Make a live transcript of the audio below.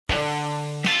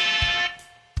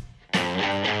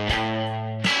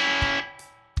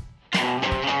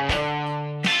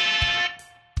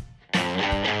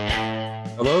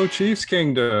Hello, Chiefs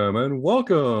Kingdom, and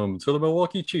welcome to the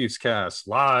Milwaukee Chiefs cast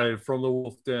live from the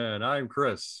Wolf Den. I'm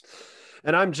Chris.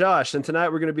 And I'm Josh, and tonight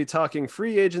we're going to be talking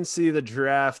free agency, the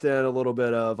draft, and a little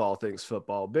bit of all things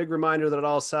football. Big reminder that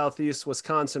all Southeast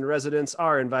Wisconsin residents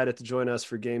are invited to join us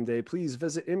for game day. Please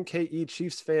visit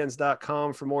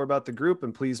mkechiefsfans.com for more about the group,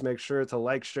 and please make sure to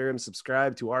like, share, and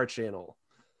subscribe to our channel.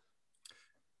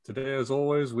 Today, as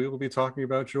always, we will be talking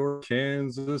about your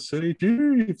Kansas City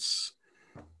Chiefs.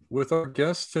 With our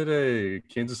guest today,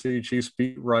 Kansas City Chiefs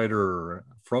beat writer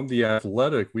from The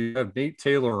Athletic, we have Nate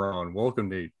Taylor on. Welcome,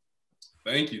 Nate.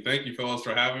 Thank you, fellas,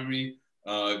 for having me.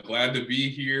 Glad to be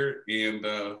here. And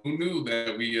who knew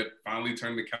that we had finally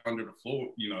turned the calendar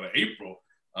to April.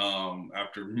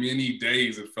 After many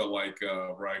days, it felt like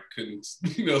where I couldn't,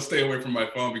 stay away from my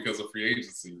phone because of free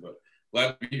agency. But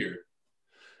glad to be here.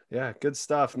 Yeah, good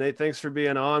stuff. Nate, thanks for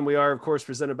being on. We are, of course,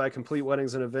 presented by Complete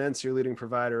Weddings and Events, your leading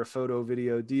provider of photo,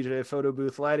 video, DJ, photo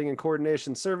booth, lighting, and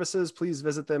coordination services. Please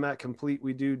visit them at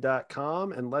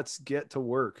completewedo.com, and let's get to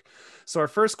work. So our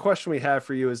first question we have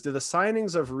for you is, do the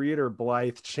signings of Reed or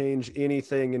Blythe change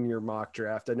anything in your mock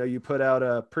draft? I know you put out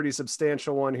a pretty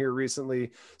substantial one here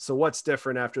recently. So what's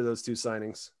different after those two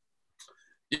signings?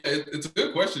 Yeah, it's a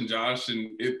good question, Josh. And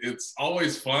it's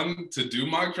always fun to do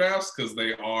mock drafts because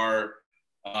they are –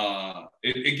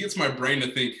 it gets my brain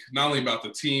to think not only about the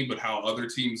team, but how other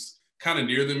teams kind of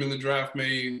near them in the draft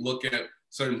may look at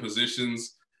certain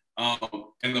positions.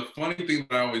 And the funny thing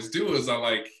that I always do is all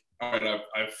right,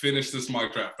 I've finished this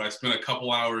mock draft. I spent a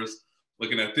couple hours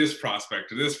looking at this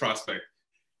prospect or this prospect,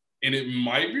 and it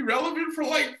might be relevant for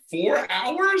like 4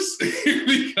 hours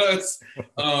because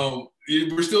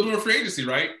we're still doing free agency,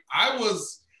 right? I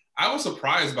was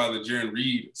surprised by the Jarran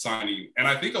Reed signing. And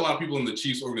I think a lot of people in the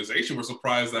Chiefs organization were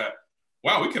surprised that,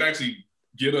 wow, we could actually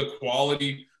get a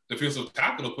quality defensive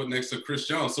tackle to put next to Chris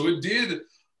Jones. So it did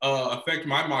affect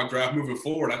my mock draft moving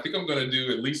forward. I think I'm going to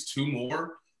do at least 2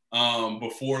 more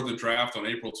before the draft on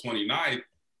April 29th.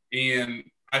 And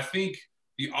I think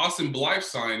the Austin Blythe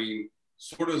signing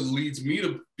sort of leads me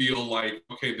to feel like,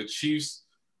 okay, the Chiefs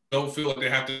don't feel like they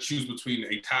have to choose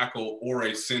between a tackle or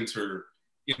a center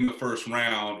in the first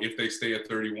round if they stay at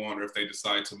 31 or if they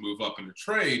decide to move up in the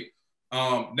trade.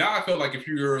 Now I feel like if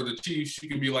you're the Chiefs, you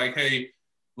can be like, hey,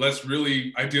 let's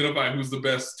really identify who's the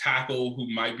best tackle who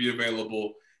might be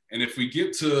available. And if we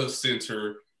get to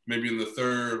center, maybe in the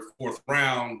 3rd, 4th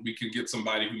round, we can get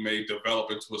somebody who may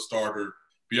develop into a starter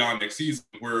beyond next season.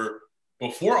 Where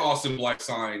before Austin Blythe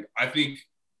signed, I think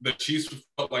the Chiefs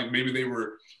felt like maybe they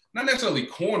were not necessarily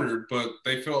cornered, but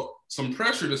they felt some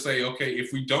pressure to say, okay,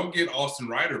 if we don't get Austin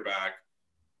Ryder back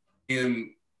and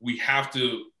we have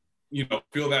to,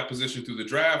 fill that position through the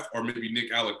draft, or maybe Nick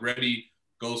Allegretti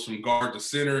goes from guard to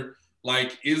center,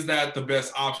 like, is that the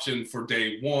best option for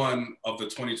day one of the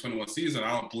 2021 season?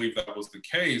 I don't believe that was the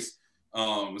case.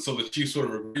 So the Chiefs sort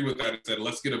of agreed with that and said,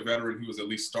 let's get a veteran who was at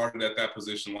least started at that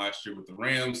position last year with the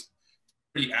Rams.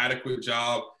 Pretty adequate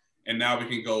job. And now we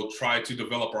can go try to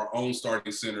develop our own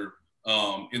starting center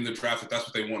in the draft if that's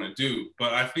what they want to do.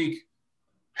 But I think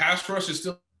pass rush is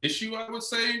still an issue, I would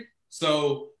say.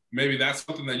 So maybe that's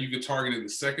something that you could target in the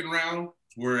 2nd round,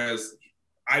 whereas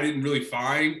I didn't really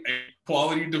find a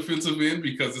quality defensive end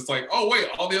because it's like, oh, wait,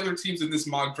 all the other teams in this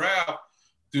mock draft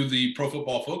through the Pro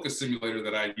Football Focus simulator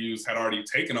that I used had already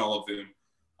taken all of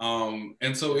them.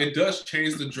 And so it does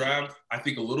change the draft, I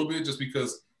think, a little bit just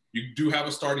because you do have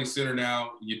a starting center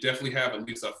now. You definitely have at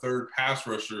least a 3rd pass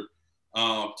rusher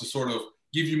to sort of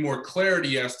give you more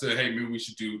clarity as to, hey, maybe we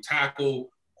should do tackle,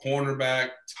 cornerback,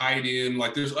 tight end.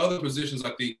 Like, there's other positions,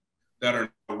 I think, that are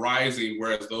rising,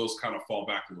 whereas those kind of fall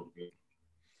back a little bit.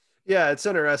 Yeah, it's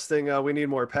interesting. We need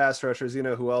more pass rushers. You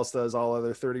know who else does? All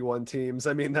other 31 teams.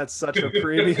 I mean, that's such a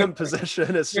premium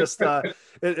position. It's just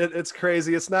it's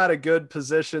crazy. It's not a good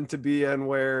position to be in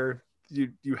where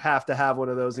you have to have one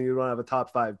of those and you don't have a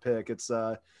top 5 pick.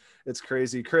 It's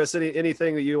crazy. Chris,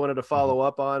 anything that you wanted to follow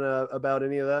up on about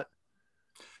any of that?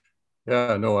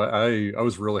 Yeah, no, I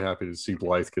was really happy to see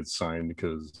Blythe get signed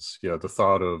because, the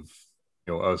thought of,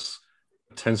 us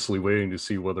intensely waiting to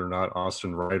see whether or not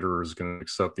Austin Ryder is going to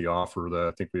accept the offer that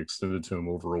I think we extended to him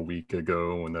over a week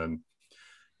ago. And then,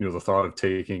 the thought of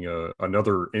taking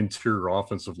another interior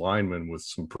offensive lineman with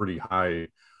some pretty high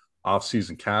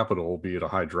offseason capital, be it a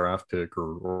high draft pick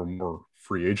or more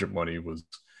free agent money,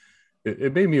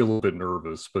 it made me a little bit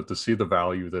nervous. But to see the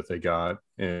value that they got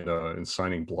in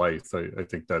signing Blythe, I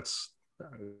think that's,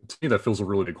 to me, that fills a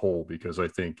really big hole because I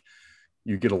think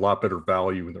you get a lot better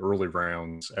value in the early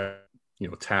rounds at,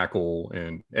 tackle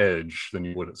and edge than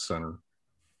you would at center.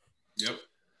 Yep.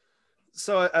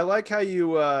 So I like how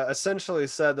you essentially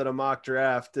said that a mock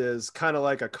draft is kind of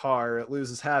like a car. It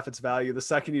loses half its value the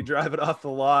second you drive it off the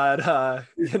lot. The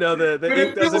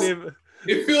ink doesn't even.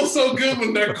 It feels so good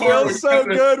when that It car feels so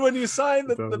good when you sign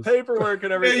the paperwork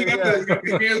and Yeah, everything. you got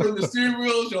the hands on the steering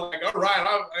wheels. You're like, all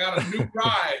right, I got a new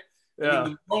ride. Yeah.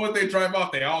 And the moment they drive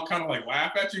off, they all kind of like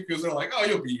laugh at you because they're like, oh,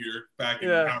 you'll be here back in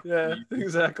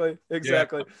exactly.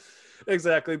 Yeah.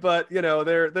 Exactly. But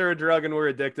they're a drug and we're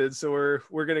addicted. So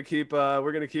we're gonna keep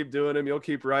doing them. You'll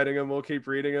keep writing them. We'll keep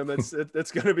reading them.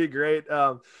 It's gonna be great.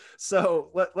 So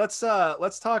let's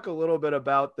talk a little bit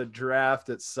about the draft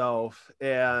itself.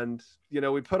 And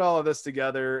we put all of this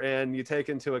together and you take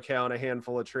into account a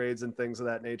handful of trades and things of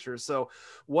that nature. So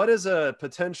what is a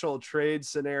potential trade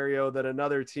scenario that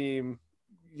another team,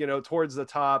 towards the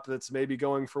top, that's maybe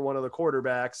going for one of the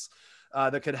quarterbacks,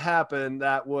 that could happen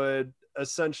that would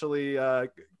essentially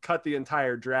cut the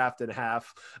entire draft in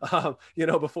half,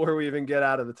 before we even get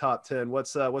out of the top 10?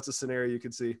 What's a scenario you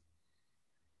could see?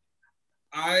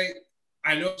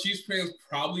 I know Chiefs fans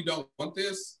probably don't want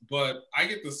this, but I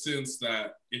get the sense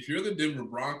that if you're the Denver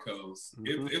Broncos,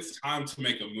 it's time to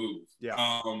make a move.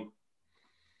 Yeah.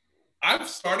 I've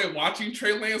started watching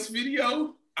Trey Lance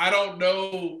video. I don't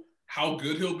know how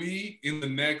good he'll be in the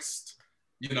next,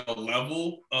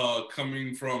 level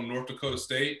coming from North Dakota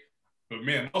State. But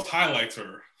man, those highlights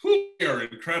are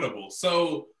incredible.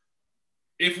 So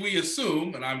if we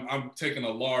assume, and I'm taking a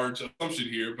large assumption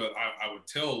here, but I would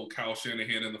tell Kyle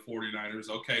Shanahan and the 49ers,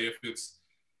 okay, if it's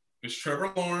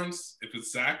Trevor Lawrence, if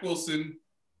it's Zach Wilson,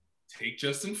 take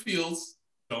Justin Fields.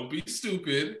 Don't be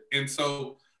stupid. And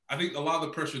so I think a lot of the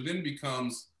pressure then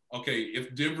becomes, okay,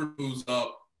 if Denver moves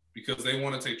up because they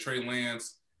want to take Trey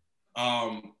Lance,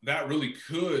 that really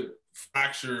could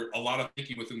fracture a lot of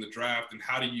thinking within the draft. And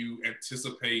how do you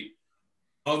anticipate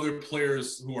other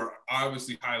players who are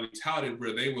obviously highly touted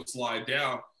where they would slide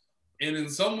down? And in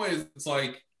some ways, it's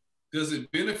like, does it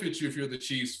benefit you if you're the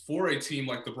Chiefs for a team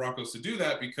like the Broncos to do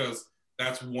that? Because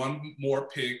that's one more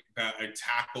pick that a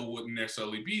tackle wouldn't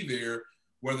necessarily be there,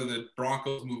 whether the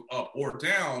Broncos move up or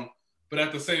down. But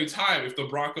at the same time, if the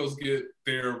Broncos get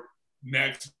their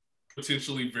next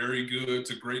potentially very good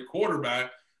to great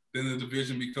quarterback, then the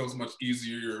division becomes much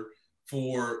easier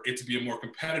for it to be a more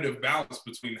competitive balance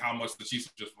between how much the Chiefs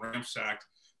have just ramshacked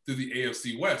through the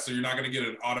AFC West. So you're not going to get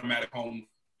an automatic home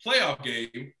playoff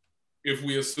game if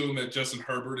we assume that Justin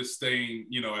Herbert is staying,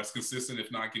 as consistent, if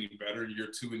not getting better in year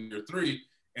 2 and year 3,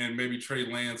 and maybe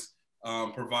Trey Lance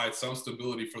provides some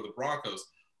stability for the Broncos.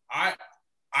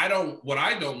 What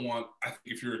I don't want, I think,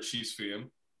 if you're a Chiefs fan,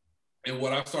 and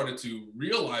what I've started to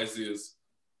realize is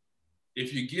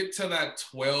if you get to that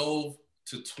 12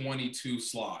 to 22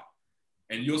 slot,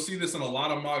 and you'll see this in a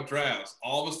lot of mock drafts,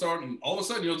 all of a sudden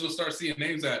you'll just start seeing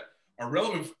names that are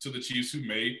relevant to the Chiefs who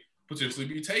may potentially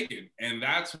be taken. And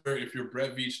that's where, if you're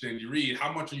Brett Veach and Andy Reid,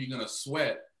 how much are you going to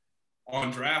sweat on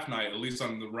draft night, at least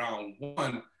on the round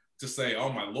 1, to say,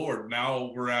 oh my Lord,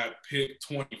 now we're at pick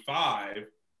 25,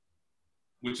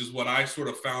 which is what I sort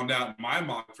of found out in my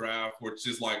mock draft, which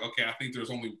is like, okay, I think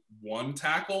there's only one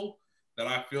tackle that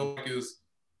I feel like is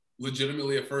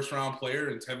legitimately a first-round player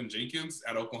in Tevin Jenkins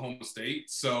at Oklahoma State.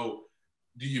 So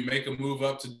do you make a move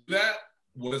up to do that?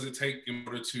 What does it take in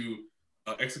order to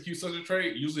execute such a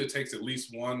trade? Usually it takes at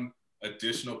least one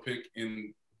additional pick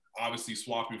in obviously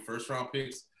swapping first-round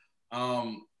picks.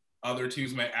 Other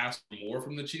teams may ask for more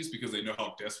from the Chiefs because they know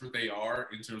how desperate they are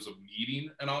in terms of needing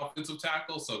an offensive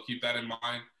tackle. So keep that in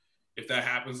mind if that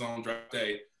happens on draft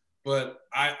day. But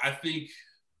I think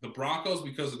the Broncos,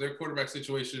 because of their quarterback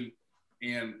situation,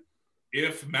 and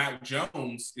if Mac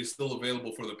Jones is still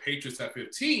available for the Patriots at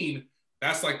 15,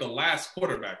 that's like the last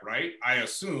quarterback, right? I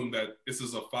assume that this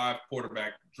is a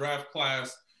 5-quarterback draft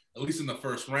class, at least in the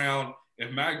first round.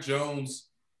 If Mac Jones,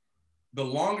 the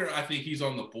longer I think he's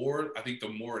on the board, I think the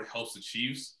more it helps the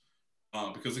Chiefs.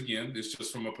 Because again, it's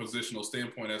just from a positional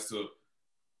standpoint as to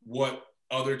what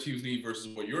other teams need versus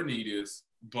what your need is.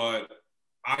 But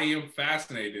I am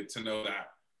fascinated to know that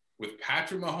with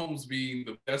Patrick Mahomes being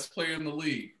the best player in the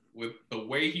league, with the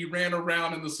way he ran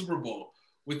around in the Super Bowl,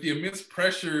 with the immense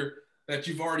pressure that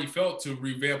you've already felt to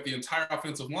revamp the entire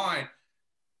offensive line,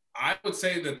 I would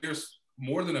say that there's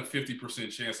more than a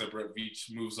 50% chance that Brett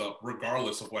Veach moves up,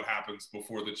 regardless of what happens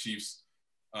before the Chiefs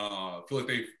feel like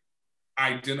they've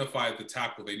identified the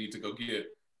tackle they need to go get.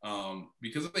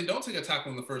 Because if they don't take a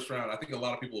tackle in the first round, I think a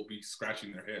lot of people will be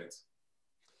scratching their heads.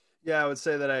 Yeah, I would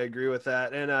say that I agree with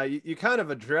that. And you kind of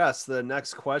addressed the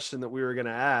next question that we were going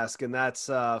to ask, and that's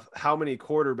how many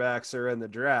quarterbacks are in the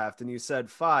draft? And you said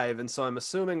 5. And so I'm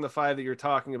assuming the 5 that you're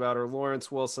talking about are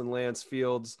Lawrence, Wilson, Lance,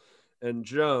 Fields, and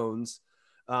Jones.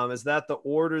 Is that the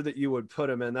order that you would put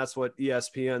him in? That's what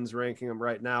ESPN's ranking him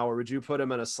right now, or would you put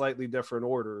him in a slightly different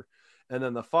order? And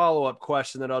then the follow-up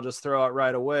question that I'll just throw out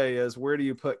right away is, where do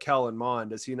you put Kellen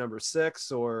Mond? Is he number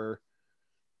 6 or?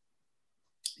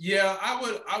 Yeah,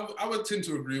 I would tend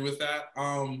to agree with that.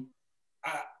 I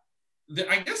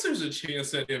guess there's a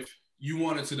chance that if you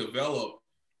wanted to develop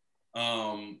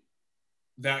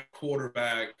that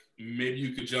quarterback, maybe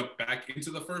you could jump back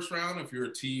into the first round if you're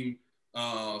a team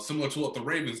similar to what the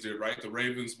Ravens did, right? The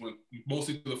Ravens went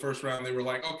mostly to the first round. They were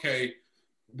like, okay,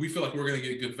 we feel like we're going to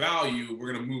get good value.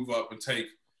 We're going to move up and take,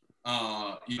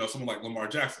 someone like Lamar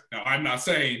Jackson. Now, I'm not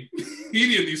saying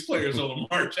any of these players are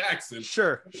Lamar Jackson.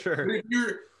 Sure.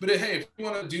 But if you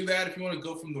want to do that, if you want to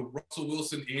go from the Russell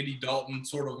Wilson, Andy Dalton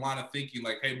sort of line of thinking,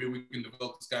 like, hey, maybe we can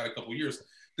develop this guy in a couple of years,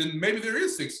 then maybe there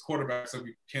is 6 quarterbacks that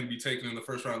can be taken in the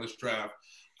first round of this draft.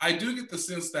 I do get the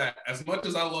sense that as much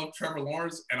as I love Trevor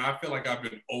Lawrence, and I feel like I've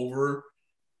been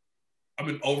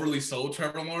overly sold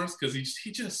Trevor Lawrence because he's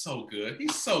just so good.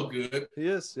 He's so good. He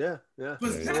is, yeah.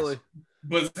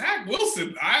 But Zach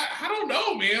Wilson, I don't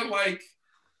know, man. Like,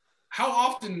 how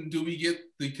often do we get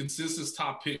the consensus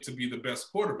top pick to be the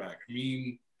best quarterback? I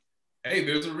mean, hey,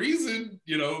 there's a reason,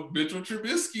 Mitchell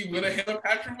Trubisky went ahead of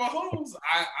Patrick Mahomes.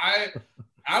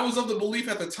 I was of the belief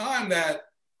at the time that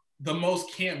the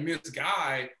most can't miss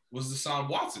guy was Deshaun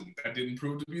Watson. That didn't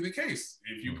prove to be the case.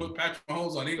 If you put Patrick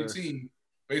Mahomes on any team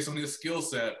based on his skill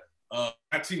set,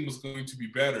 that team was going to be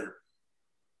better.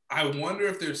 I wonder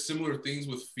if there's similar things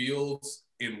with Fields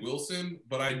and Wilson,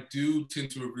 but I do tend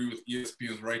to agree with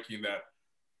ESPN's ranking that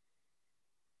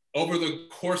over the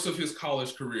course of his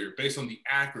college career, based on the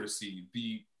accuracy,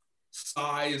 the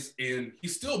size, and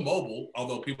he's still mobile,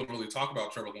 although people don't really talk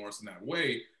about Trevor Lawrence in that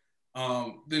way,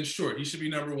 then sure, he should be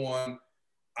number 1.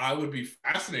 I would be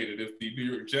fascinated if the New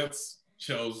York Jets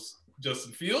chose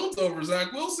Justin Fields over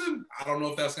Zach Wilson. I don't know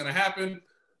if that's going to happen.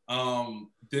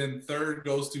 Then third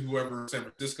goes to whoever San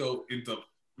Francisco ends up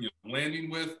landing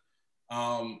with.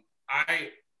 I'm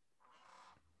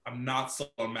not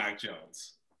sold on Mac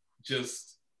Jones.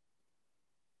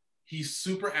 He's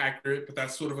super accurate, but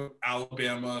that's sort of an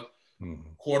Alabama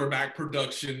quarterback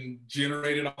production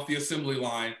generated off the assembly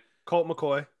line. Colt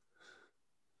McCoy.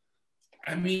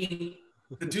 I mean,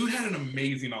 the dude had an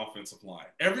amazing offensive line.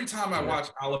 Every time I watch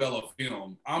Alabama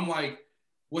film, I'm like,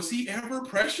 was he ever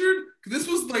pressured? This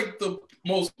was like the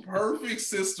most perfect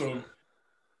system.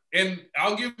 And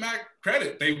I'll give Mac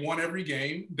credit. They won every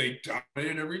game. They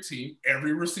dominated every team.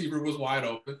 Every receiver was wide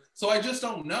open. So I just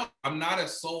don't know. I'm not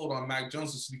as sold on Mac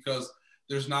Jones just because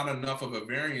there's not enough of a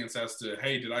variance as to,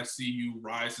 hey, did I see you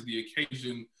rise to the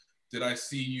occasion? Did I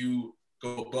see you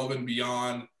go above and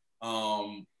beyond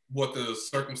what the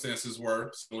circumstances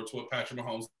were, similar to what Patrick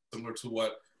Mahomes, similar to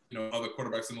what other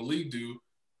quarterbacks in the league do?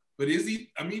 But is he?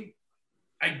 I mean,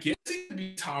 I guess he could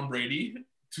be Tom Brady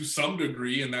to some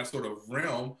degree in that sort of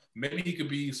realm. Maybe he could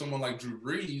be someone like Drew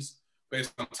Brees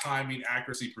based on timing,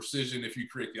 accuracy, precision, if you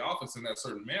create the offense in that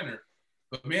certain manner.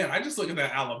 But, man, I just look at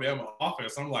that Alabama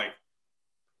offense. I'm like,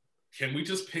 can we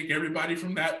just pick everybody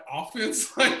from that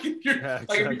offense? If you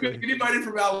pick anybody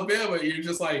from Alabama, you're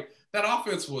just like, that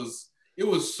offense was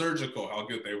surgical how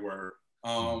good they were.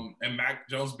 And Mac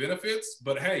Jones benefits.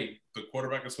 But, hey, the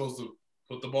quarterback is supposed to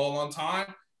put the ball on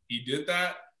time. He did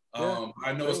that.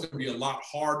 I know it's going to be a lot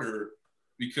harder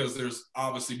because there's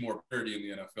obviously more parity in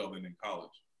the NFL than in college.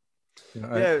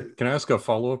 Can I ask a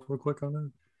follow-up real quick on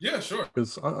that? Yeah, sure.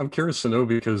 Because I'm curious to know,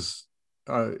 because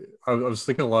I was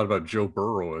thinking a lot about Joe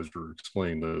Burrow as you're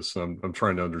explaining this. I'm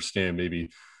trying to understand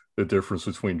maybe the difference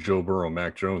between Joe Burrow and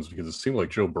Mac Jones, because it seemed like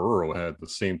Joe Burrow had the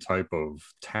same type of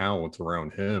talent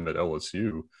around him at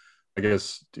LSU. I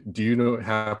guess, do you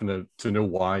happen to know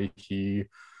why he,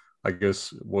 I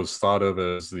guess, was thought of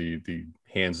as the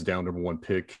hands down number 1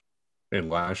 pick in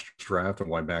last year's draft, and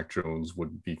why Mac Jones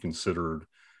would be considered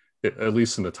at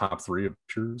least in the top 3 of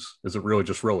years? Is it really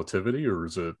just relativity, or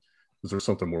is there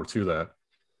something more to that?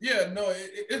 Yeah, no,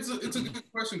 it's a good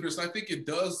question, Chris. I think it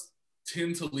does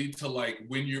tend to lead to, like,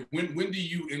 when do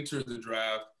you enter the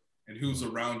draft and who's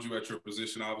around you at your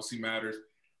position obviously matters.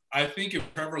 I think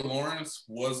if Trevor Lawrence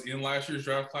was in last year's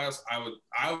draft class,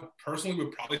 I personally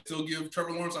would probably still give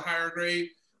Trevor Lawrence a higher grade,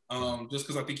 just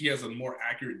because I think he has a more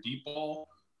accurate deep ball.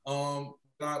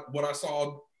 Not what I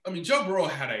saw. I mean, Joe Burrow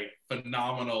had a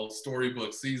phenomenal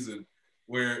storybook season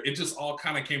where it just all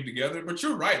kind of came together. But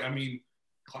you're right. I mean,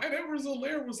 Clyde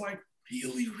Edwards-Helaire was like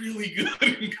really, really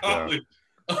good in college.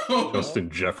 Yeah. Justin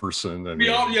Jefferson. We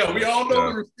all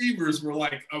know the receivers were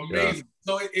like amazing.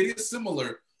 Yeah. So it is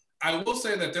similar. I will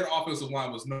say that their offensive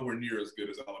line was nowhere near as good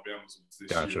as Alabama's was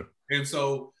this year. And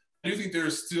so I do think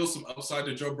there's still some upside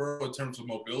to Joe Burrow in terms of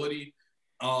mobility.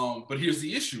 But here's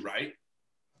the issue, right?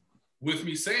 With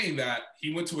me saying that,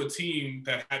 he went to a team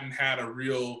that hadn't had a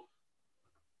real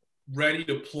ready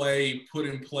to play, put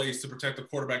in place to protect the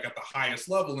quarterback at the highest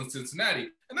level in Cincinnati.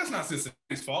 And that's not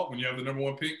Cincinnati's fault. When you have the number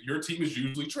one pick, your team is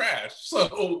usually trash.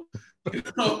 So,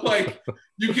 like,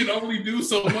 you can only do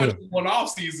so much in one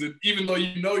offseason, even though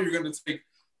you know you're going to take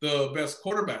the best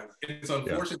quarterback. It's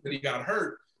unfortunate that he got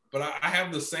hurt, but I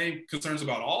have the same concerns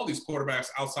about all these quarterbacks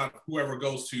outside of whoever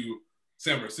goes to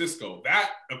San Francisco.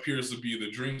 That appears to be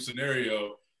the dream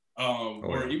scenario.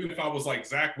 Where even if I was like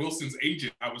Zach Wilson's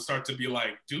agent, I would start to be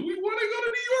like, do we want to go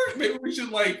to New York? Maybe we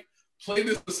should like play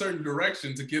this a certain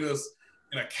direction to get us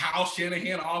in a Kyle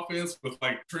Shanahan offense with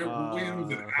like Trent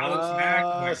Williams and Alex Mack.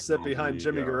 Like, sit behind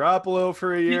Jimmy Garoppolo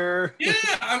for a year. Yeah,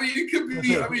 I mean, it could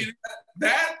be, I mean,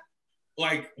 that,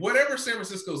 like, whatever San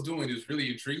Francisco's doing is really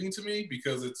intriguing to me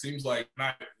because it seems like,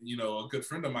 a good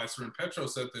friend of mine, Seren Petro,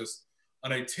 said this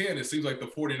on A10. It seems like the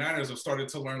 49ers have started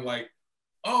to learn, like,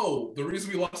 oh, the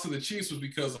reason we lost to the Chiefs was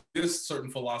because of this certain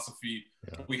philosophy.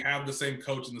 Yeah. We have the same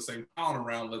coach and the same talent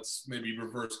around. Let's maybe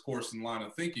reverse course and line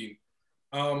of thinking.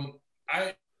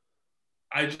 I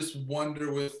just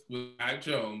wonder with Mac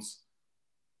Jones,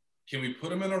 can we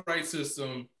put him in the right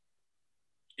system?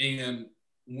 And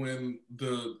when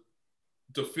the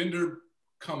defender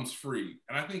comes free,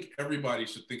 and I think everybody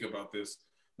should think about this,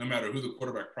 no matter who the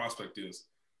quarterback prospect is.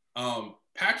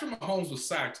 Patrick Mahomes was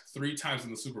sacked 3 times in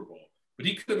the Super Bowl. But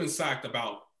he could have been sacked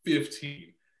about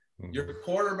 15. Mm-hmm. Your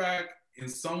quarterback, in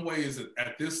some ways,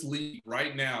 at this league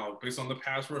right now, based on the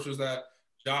pass rushers that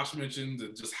Josh mentioned,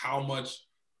 and just how much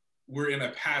we're in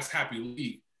a pass-happy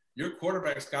league, your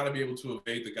quarterback's got to be able to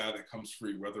evade the guy that comes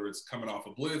free, whether it's coming off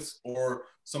a blitz or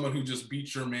someone who just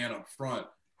beats your man up front.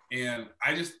 And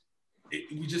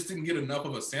we just didn't get enough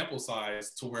of a sample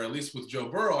size to where, at least with Joe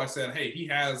Burrow, I said, hey, he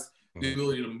has the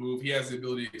ability to move. He has the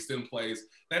ability to extend plays.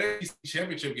 That ACC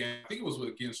championship game, I think it was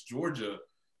against Georgia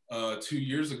 2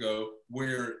 years ago,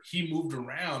 where he moved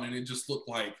around and it just looked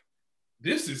like,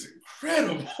 this is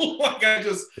incredible. Like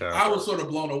I was sort of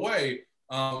blown away.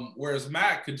 Whereas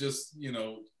Mac could just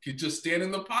stand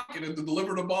in the pocket and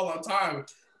deliver the ball on time.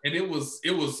 And it was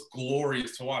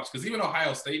glorious to watch. Because even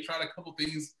Ohio State tried a couple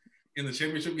things in the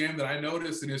championship game that I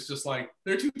noticed, and it's just like,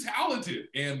 they're too talented.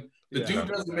 And the dude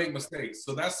doesn't make mistakes.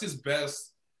 So that's his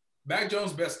best. Mac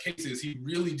Jones' best case is he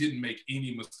really didn't make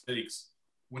any mistakes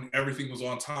when everything was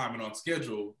on time and on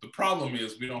schedule. The problem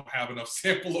is we don't have enough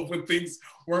sample of when things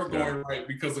weren't going right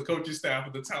because the coaching staff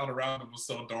and the talent around him was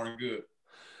so darn good.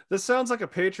 This sounds like a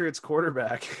Patriots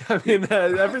quarterback. I mean,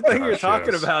 everything you're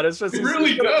talking about is just – It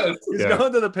really does. He's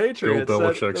going to the Patriots. Bill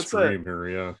Belichick's dream here,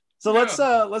 yeah. So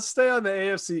let's stay on the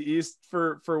AFC East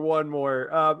for one more.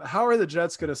 How are the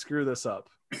Jets going to screw this up?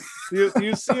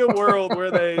 You see a world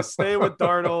where they stay with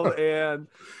Darnold and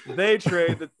they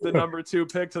trade the number 2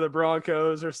 pick to the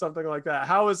Broncos or something like that.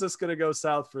 How is this going to go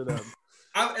south for them?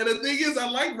 And the thing is, I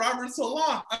like Robert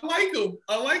Saleh. I like him.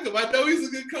 I know he's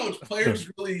a good coach. Players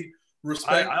really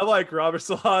respect. I like Robert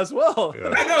Saleh as well.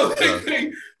 Yeah. I know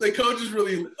the coaches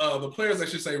really, the players I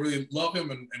should say, really love him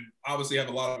and obviously have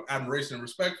a lot of admiration and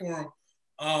respect for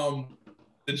him.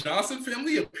 The Johnson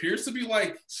family appears to be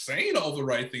like saying all the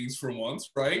right things for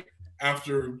once, right?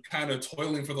 After kind of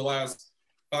toiling for the last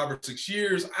 5 or 6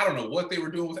 years. I don't know what they were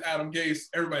doing with Adam Gase.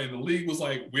 Everybody in the league was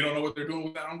like, we don't know what they're doing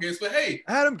with Adam Gase, but hey.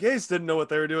 Adam Gase didn't know what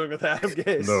they were doing with Adam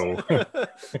Gase. No.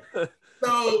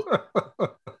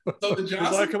 So the Johnson,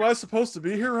 he's like, am I supposed to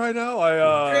be here right now?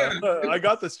 I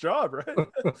got this job, right?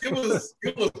 It was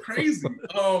crazy.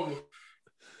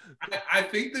 I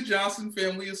think the Johnson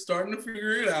family is starting to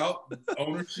figure it out.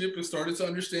 Ownership has started to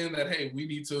understand that, hey, we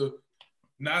need to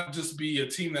not just be a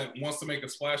team that wants to make a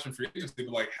splash in free agency, but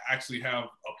like actually have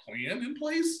a plan in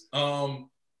place. I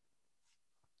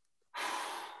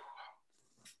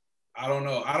don't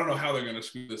know. I don't know how they're going to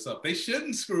screw this up. They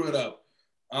shouldn't screw it up.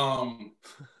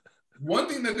 One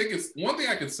thing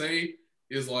I could say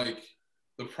is like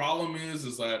the problem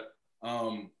is that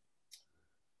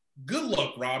good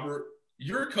luck, Robert.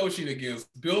 You're coaching against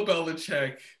Bill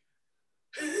Belichick.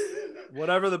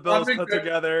 Whatever the Bills put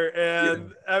together,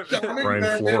 and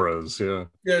Brian Flores, Sean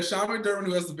McDermott,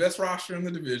 who has the best roster in the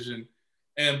division,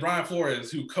 and Brian Flores,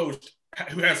 who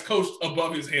has coached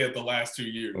above his head the last 2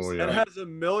 years, and has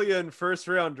 1 million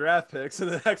first-round draft picks in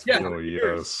the next 4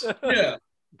 years. Yeah.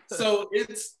 So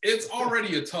it's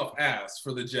already a tough ask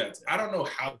for the Jets. I don't know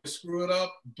how to screw it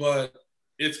up, but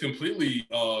it's completely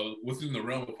within the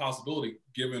realm of possibility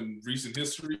given recent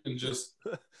history and just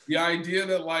the idea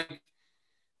that, like,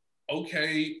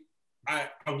 okay, I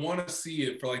want to see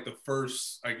it for like the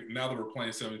first, like now that we're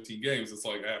playing 17 games, it's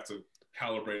like I have to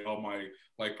calibrate all my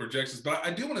like projections. But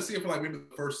I do want to see it for like maybe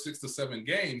the first 6 to 7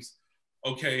 games.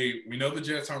 Okay, we know the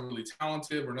Jets aren't really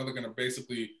talented. We're not going to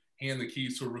basically hand the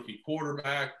keys to a rookie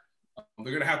quarterback.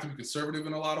 They're going to have to be conservative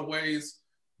in a lot of ways.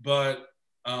 But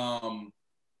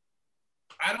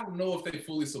I don't know if they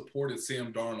fully supported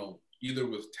Sam Darnold, either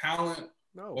with talent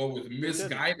or with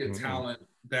misguided talent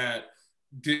that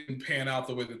didn't pan out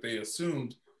the way that they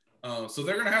assumed. So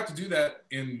they're going to have to do that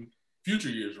in future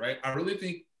years, right? I really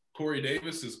think Corey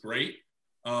Davis is great.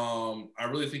 I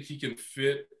really think he can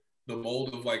fit the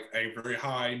mold of like a very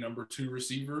high number 2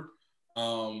 receiver.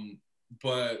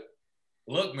 But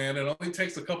look, man, it only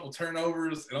takes a couple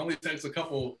turnovers. It only takes a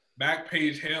couple back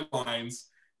page headlines.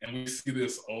 And we see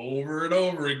this over and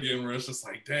over again where it's just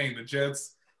like, dang, the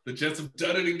Jets have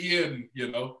done it again,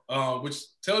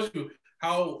 which tells you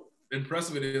how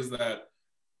impressive it is that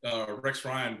Rex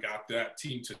Ryan got that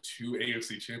team to 2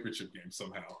 AFC championship games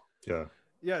somehow.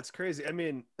 Yeah, it's crazy. I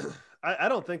mean, I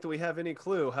don't think that we have any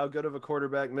clue how good of a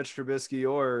quarterback Mitch Trubisky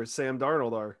or Sam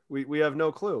Darnold are. We have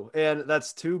no clue. And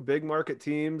that's 2 big market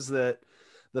teams that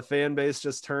the fan base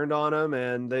just turned on them,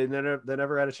 and they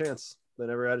never had a chance. They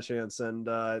never had a chance. And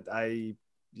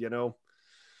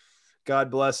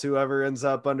God bless whoever ends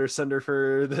up under center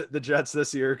for the Jets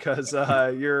this year, because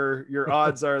your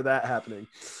odds are that happening.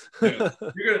 Yeah.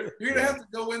 You're gonna have to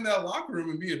go in that locker room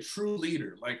and be a true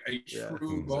leader, like a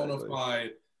true bona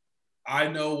fide. I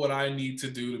know what I need to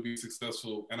do to be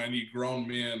successful, and I need grown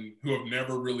men who have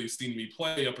never really seen me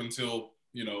play up until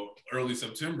early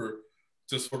September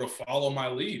to sort of follow my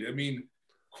lead. I mean,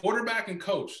 quarterback and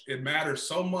coach, it matters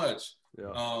so much.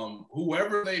 Yeah.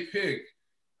 Whoever they pick,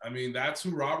 I mean, that's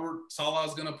who Robert Saleh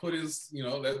is going to put his,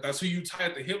 that's who you tie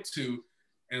at the hip to.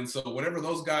 And so whatever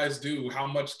those guys do, how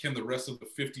much can the rest of the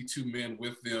 52 men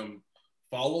with them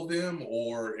follow them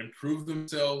or improve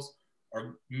themselves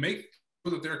or make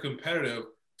sure that they're competitive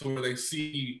to where they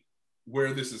see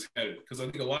where this is headed? Because I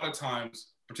think a lot of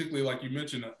times, particularly like you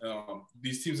mentioned,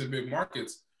 these teams in big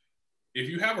markets, if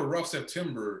you have a rough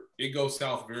September, it goes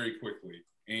south very quickly.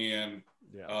 And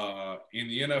in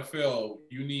the NFL,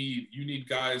 you need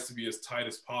guys to be as tight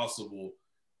as possible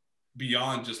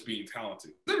beyond just being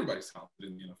talented. Everybody's talented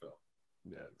in the NFL.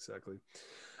 Yeah, exactly.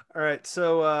 All right.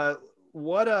 So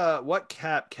what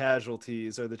cap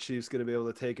casualties are the Chiefs going to be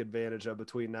able to take advantage of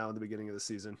between now and the beginning of the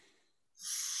season?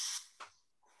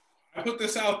 I put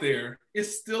this out there.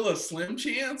 It's still a slim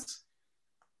chance.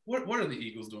 What are the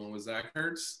Eagles doing with Zach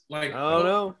Ertz? Like, I don't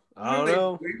know. I don't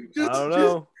know.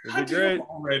 It'd be great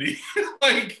already.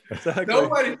 Like, exactly.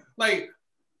 Nobody, like,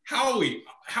 Howie,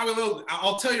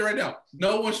 I'll tell you right now,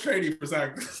 no one's trading for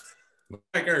Zach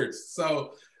Ertz.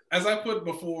 So, as I put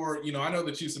before, I know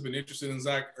the Chiefs have been interested in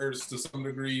Zach Ertz to some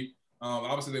degree.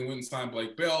 Obviously, they went and signed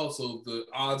Blake Bell, so the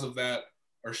odds of that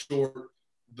are short.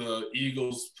 The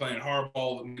Eagles playing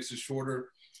hardball makes it shorter.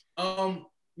 I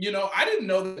didn't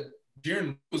know that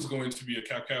Jaron was going to be a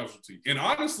cap casualty, and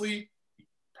honestly,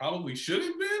 probably should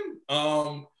have been.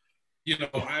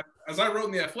 As I wrote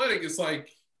in the Athletic, it's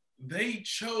like they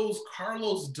chose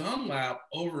Carlos Dunlap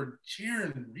over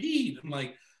Jaron Reed. I'm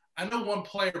like, I know one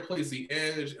player plays the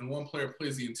edge and one player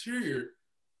plays the interior,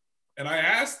 and I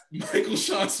asked Michael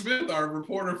Sean Smith, our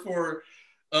reporter for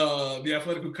the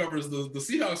Athletic who covers the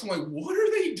Seahawks, I'm like, what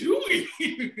are they doing?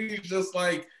 He's just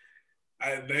like,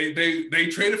 they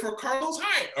traded for Carlos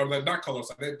Hyde, or not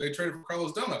Carlos Hyde. They traded for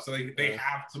Carlos Dunlap, so they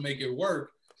have to make it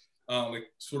work. They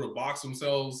sort of box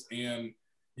themselves, and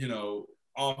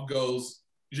off goes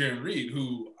Jaron Reed,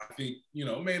 who I think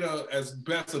made as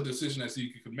best a decision as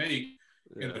he could make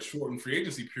in a shortened free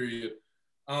agency period.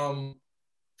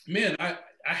 Man, I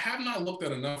have not looked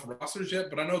at enough rosters yet,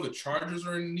 but I know the Chargers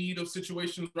are in need of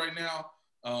situations right now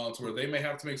to where they may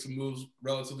have to make some moves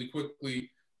relatively quickly.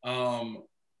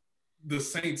 The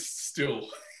Saints still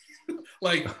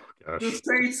the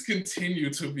Saints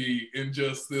continue to be in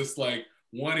just this like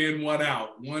one in, one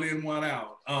out.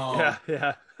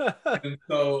 And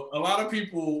so a lot of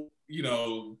people,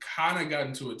 kind of got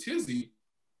into a tizzy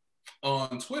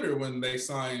on Twitter when they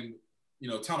signed,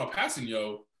 Tano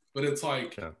Passanio, but it's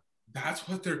like, that's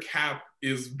what their cap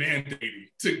is mandating,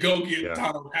 to go get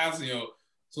Tano Passanio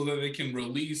so that they can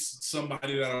release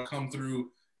somebody that'll come through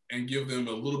and give them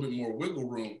a little bit more wiggle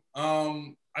room.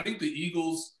 I think the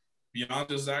Eagles, beyond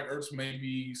just Zach Ertz, may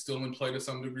be still in play to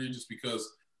some degree just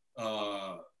because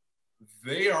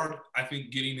they are, I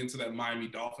think, getting into that Miami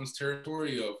Dolphins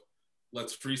territory of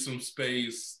let's free some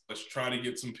space, let's try to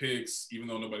get some picks, even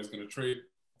though nobody's going to trade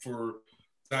for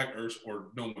Zach Ertz, or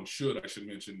no one should, I should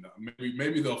mention.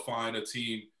 Maybe they'll find a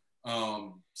team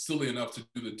silly enough to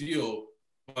do the deal,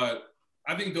 but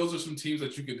I think those are some teams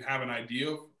that you could have an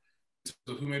idea of terms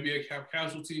of who may be a cap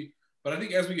casualty. But I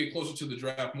think as we get closer to the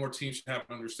draft, more teams should have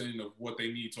an understanding of what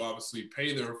they need to obviously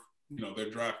pay their, their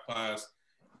draft class.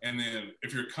 And then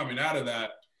if you're coming out of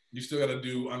that, you still got to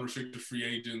do unrestricted free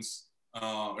agents,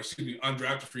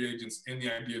 undrafted free agents, and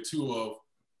the idea too of,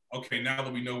 okay, now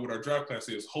that we know what our draft class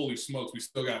is, holy smokes, we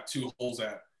still got 2 holes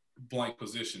at blank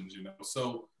positions,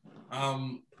 So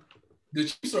the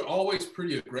Chiefs are always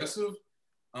pretty aggressive.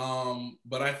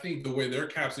 But I think the way their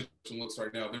cap situation looks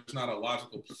right now, there's not a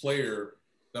logical player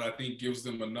that I think gives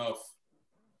them enough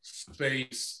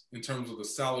space in terms of the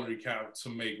salary cap to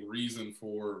make reason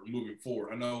for moving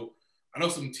forward. I know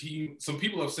some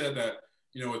people have said that,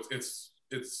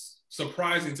 it's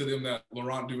surprising to them that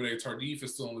Laurent Duvernay-Tardif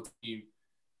is still on the team,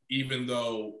 even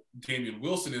though Damian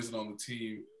Wilson isn't on the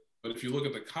team. But if you look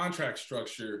at the contract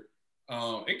structure,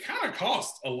 it kind of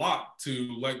costs a lot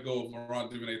to let go of Laurent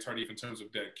Duvernay-Tardif in terms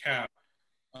of dead cap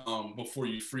before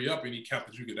you free up any cap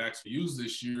that you could actually use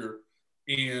this year.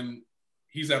 And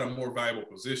he's at a more valuable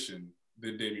position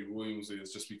than Damian Williams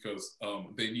is, just because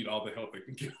they need all the help they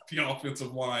can get the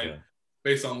offensive line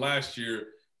based on last year.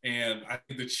 And I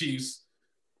think the Chiefs,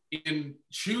 in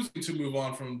choosing to move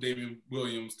on from Damian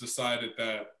Williams, decided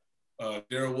that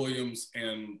Darrell Williams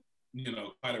and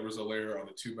Clyde Edwards-Helaire are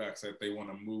the 2 backs that they want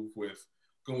to move with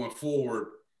going forward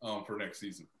for next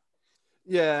season.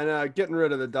 Yeah, and getting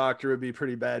rid of the doctor would be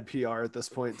pretty bad PR at this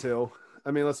point too. I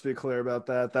mean, let's be clear about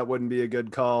that. That wouldn't be a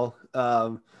good call.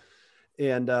 Shoring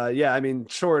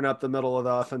up the middle of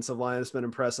the offensive line has been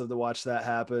impressive to watch that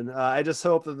happen. I just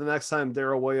hope that the next time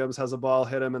Darrell Williams has a ball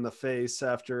hit him in the face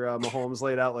after Mahomes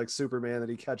laid out like Superman, that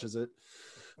he catches it.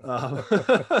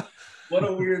 What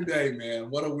a weird day, man.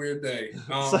 What a weird day.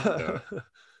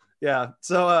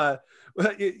 So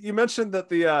you mentioned that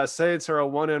the Saints are a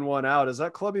 1-in, 1-out. Is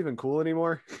that club even cool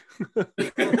anymore?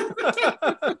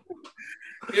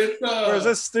 Or is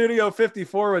this Studio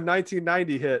 54 when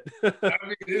 1990 hit? I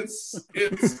mean,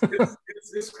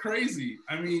 it's crazy.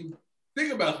 I mean,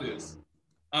 think about this.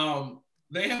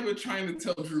 They have been trying to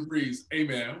tell Drew Brees, "Hey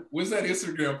man, when's that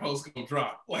Instagram post gonna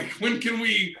drop? Like, when can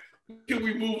we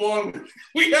move on?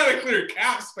 We gotta clear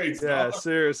cap space." Yeah, dog.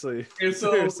 seriously. And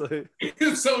so, seriously.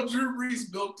 And so Drew Brees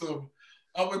built him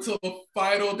up until the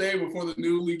final day before the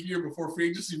new league year, before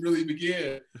free agency really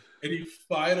began. And he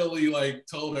finally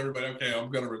told everybody, "Okay,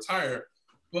 I'm going to retire."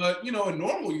 But, in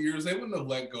normal years, they wouldn't have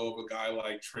let go of a guy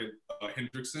like Trent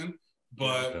Hendrickson.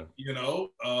 But,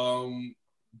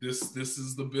 this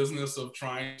is the business of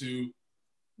trying to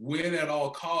win at all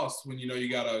costs when, you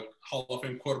got a Hall of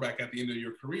Fame quarterback at the end of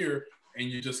your career and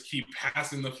you just keep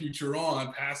passing the future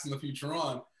on.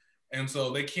 And so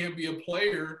they can't be a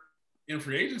player in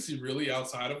free agency really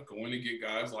outside of going to get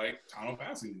guys like Tom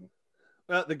Passing.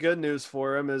 Well, the good news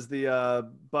for him is the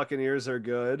Buccaneers are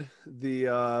good.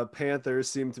 The Panthers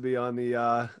seem to be on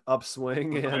the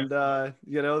upswing, and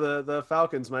the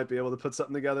Falcons might be able to put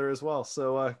something together as well.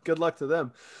 So good luck to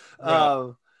them.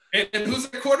 Right. And who's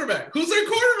their quarterback?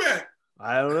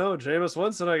 I don't know. Jameis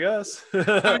Winston, I guess.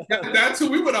 That's who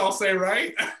we would all say,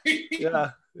 right?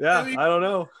 Yeah. I don't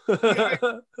know.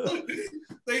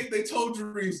 They told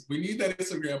Drew Brees, "We need that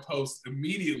Instagram post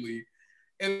immediately."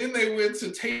 And then they went to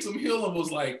Taysom Hill and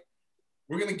was like,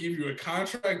 "We're going to give you a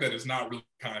contract that is not really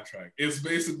a contract. It's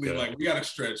basically we got to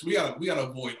stretch. We got to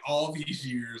avoid all these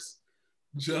years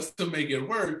just to make it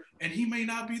work." And he may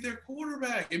not be their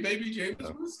quarterback. It may be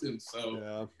Jameis Winston.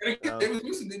 So, and again, Jameis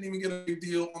Winston didn't even get a big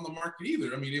deal on the market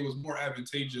either. I mean, it was more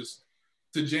advantageous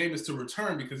to Jameis to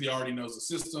return because he already knows the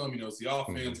system. He knows the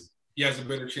offense. Mm-hmm. He has a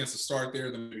better chance to start there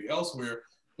than maybe elsewhere.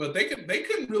 But they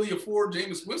couldn't really afford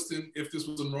Jameis Winston if this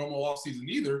was a normal offseason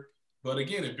either. But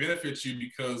again, it benefits you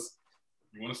because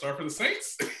you want to start for the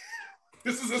Saints.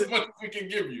 This is as much as we can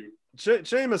give you.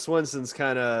 Jameis Winston's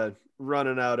kind of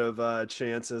running out of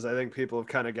chances. I think people have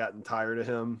kind of gotten tired of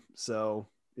him. So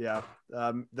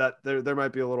that there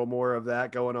might be a little more of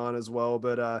that going on as well.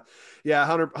 But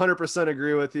 100%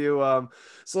 agree with you.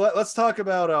 So let's talk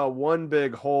about one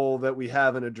big hole that we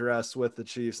haven't addressed with the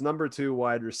Chiefs. Number 2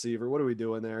 wide receiver. What are we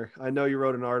doing there? I know you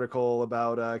wrote an article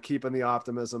about keeping the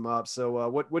optimism up. So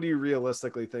what do you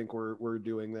realistically think we're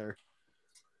doing there?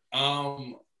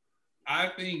 I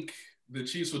think the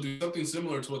Chiefs will do something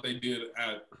similar to what they did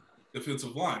at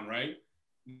defensive line, right?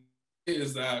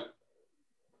 Is that,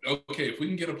 okay, if we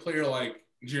can get a player like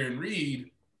Jarran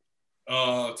Reed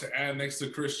to add next to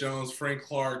Chris Jones, Frank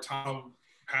Clark, Taco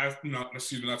Charlton,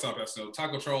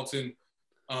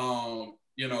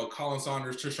 Colin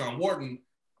Saunders, Trishawn Wharton,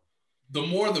 the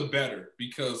more the better,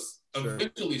 because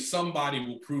eventually somebody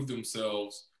will prove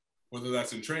themselves, whether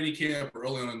that's in training camp or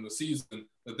early on in the season,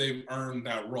 that they've earned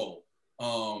that role.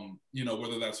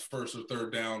 Whether that's first or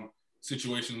third down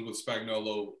situations with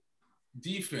Spagnuolo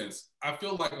defense. I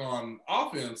feel like on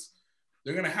offense,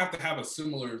 they're going to have a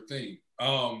similar thing.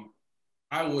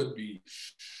 I would be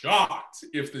shocked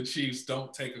if the Chiefs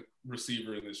don't take a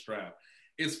receiver in this draft.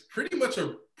 It's pretty much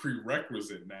a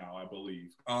prerequisite now, I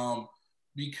believe,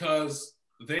 because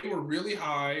they were really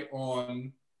high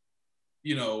on,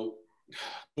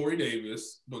 Corey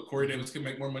Davis, but Corey Davis can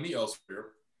make more money elsewhere.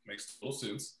 Makes total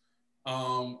sense.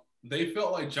 They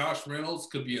felt like Josh Reynolds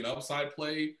could be an upside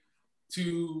play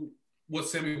to what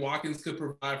Sammy Watkins could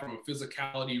provide from a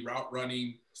physicality, route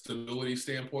running, stability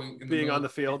standpoint. Being on the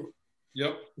field.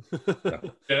 Yep.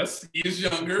 Yes, he is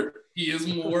younger. He is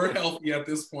more healthy at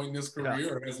this point in his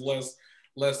career, has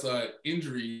less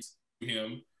injuries to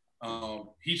him.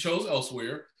 He chose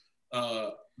elsewhere.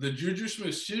 The Juju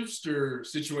Smith-Schuster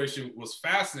situation was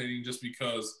fascinating just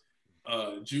because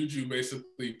Juju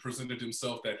basically presented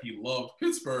himself that he loved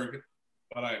Pittsburgh,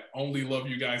 but I only love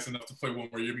you guys enough to play one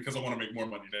more year because I want to make more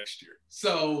money next year.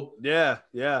 So yeah.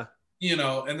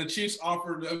 And the Chiefs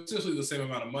offered essentially the same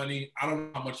amount of money. I don't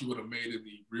know how much you would have made in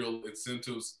the real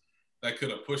incentives that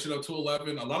could have pushed it up to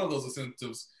 11. A lot of those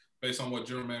incentives, based on what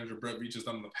general manager Brett Veach has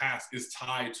done in the past, is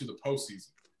tied to the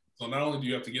postseason. So not only do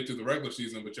you have to get through the regular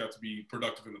season, but you have to be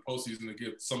productive in the postseason to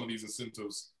get some of these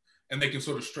incentives. And they can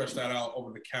sort of stretch that out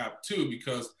over the cap too,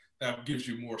 because that gives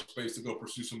you more space to go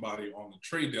pursue somebody on the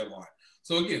trade deadline.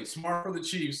 So again, smart for the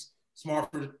Chiefs,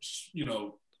 smart for,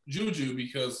 Juju,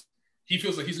 because he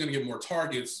feels like he's going to get more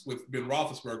targets with Ben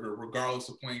Roethlisberger, regardless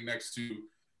of playing next to,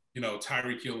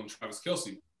 Tyreek Hill and Travis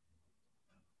Kelce.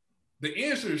 The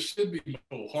answer should be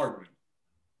Mecole Hardman.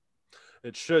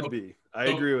 It should be. I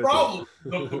agree with you.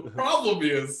 The problem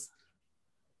is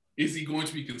he going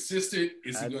to be consistent?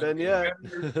 Is he going to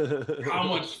be better? How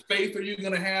much faith are you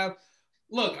going to have?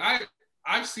 Look,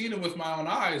 I've seen it with my own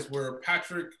eyes where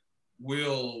Patrick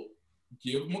will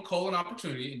give Mecole an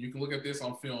opportunity, and you can look at this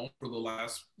on film for the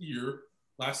last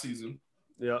season.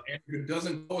 Yeah. And if it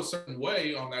doesn't go a certain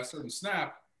way on that certain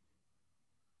snap,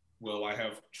 well, I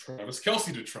have Travis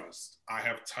Kelce to trust. I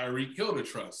have Tyreek Hill to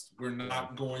trust. We're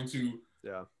not going to,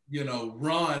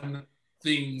 run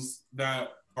things that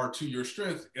are to your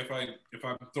strength. If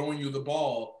I'm throwing you the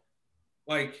ball,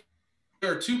 like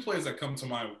there are two plays that come to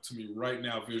me right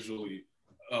now visually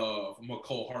of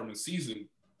Mecole Hardman's season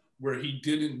where he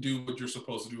didn't do what you're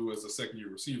supposed to do as a second-year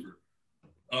receiver.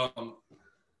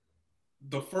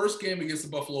 The first game against the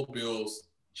Buffalo Bills,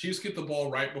 Chiefs get the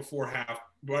ball right before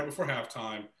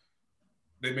halftime.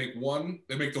 They make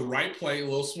the right play, a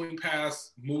little swing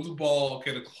pass, move the ball.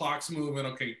 Okay, the clock's moving.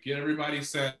 Okay, get everybody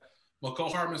set.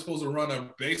 Mecole Hardman's supposed to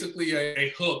run basically a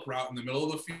hook route in the middle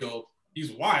of the field.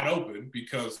 He's wide open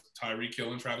because Tyreek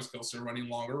Hill and Travis Kelce are running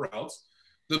longer routes.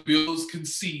 The Bills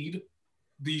concede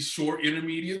the short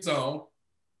intermediate zone.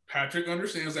 Patrick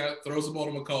understands that, throws the ball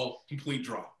to Mecole, complete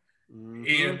drop. Mm-hmm.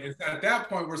 And it's at that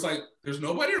point where it's like, there's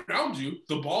nobody around you.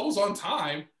 The ball was on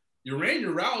time. You ran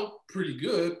your route pretty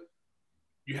good.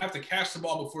 You have to catch the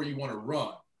ball before you want to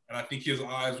run. And I think his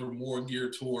eyes were more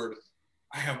geared toward,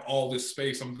 I have all this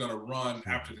space, I'm going to run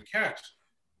after the catch.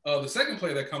 The second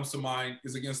play that comes to mind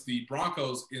is against the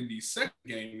Broncos in the second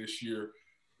game this year,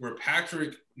 where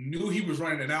Patrick knew he was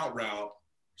running an out route,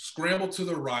 scrambled to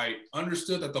the right,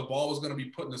 understood that the ball was going to be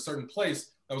put in a certain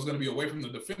place that was going to be away from the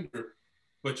defender,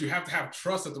 but you have to have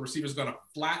trust that the receiver is going to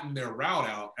flatten their route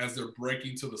out as they're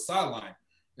breaking to the sideline.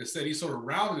 Instead, he sort of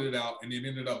rounded it out, and it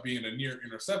ended up being a near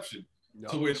interception,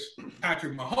 to which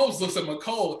Patrick Mahomes looks at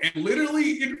Mecole and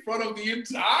literally in front of the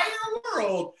entire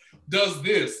world does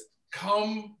this.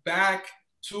 Come back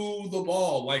to the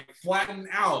ball, like flatten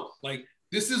out. Like,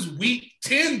 this is week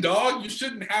 10, dog. I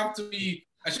shouldn't have to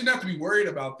be worried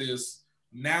about this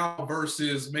now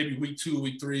versus maybe week 2,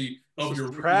 week 3 of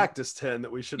your practice 10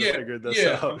 that we should have figured this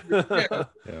out.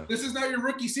 This is not your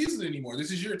rookie season anymore. This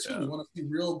is year 2. We want to see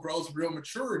real growth, real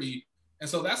maturity. And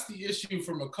so that's the issue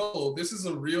for Mecole. This is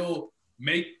a real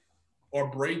make or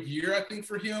break year, I think,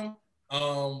 for him.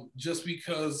 Just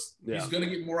because he's going to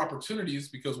get more opportunities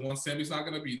because Sammy's not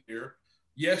going to be there.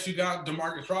 Yes, you got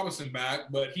Demarcus Robinson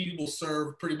back, but he will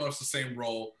serve pretty much the same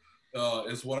role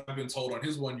as what I've been told on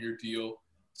his one-year deal.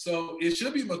 So it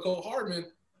should be Mecole Hardman.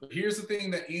 But here's the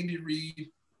thing that Andy Reid,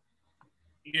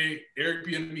 Eric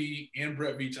Bieniemy, and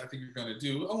Brett Veach, I think, are going to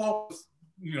do, along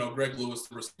with Greg Lewis,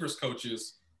 the receivers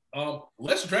coaches.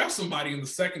 Let's draft somebody in the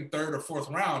second, third, or fourth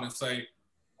round and say,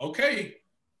 okay,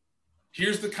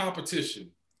 here's the competition.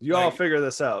 You all figure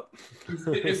this out.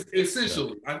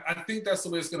 Essentially, I think that's the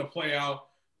way it's going to play out.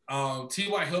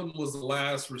 T.Y. Hilton was the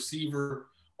last receiver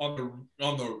on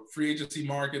the free agency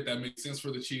market that makes sense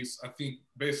for the Chiefs. I think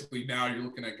basically now you're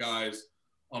looking at guys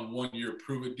on 1-year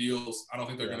prove-it deals. I don't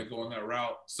think they're going to go on that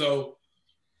route. So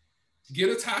get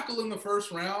a tackle in the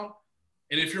first round.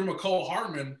 And if you're McCole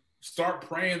Hardman, start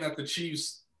praying that the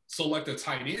Chiefs select a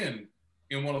tight end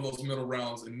in one of those middle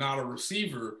rounds and not a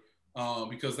receiver,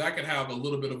 because that could have a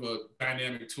little bit of a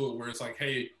dynamic to it where it's like,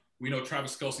 hey, we know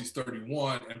Travis Kelce's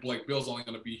 31 and Blake Bill's only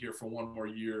going to be here for 1 more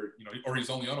year, or he's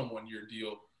only on a 1-year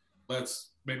deal. Let's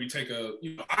maybe take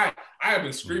I have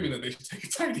been screaming that they should take a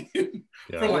tight end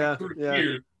for like 3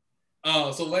 years.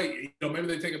 So maybe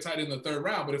they take a tight end in the 3rd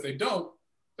round, but if they don't,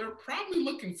 they're probably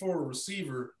looking for a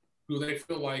receiver who they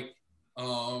feel like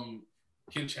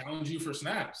can challenge you for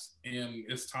snaps. And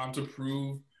it's time to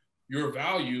prove your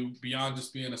value beyond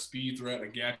just being a speed threat, a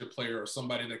gadget player, or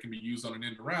somebody that can be used on an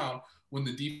end around when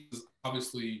the defense is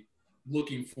obviously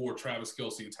looking for Travis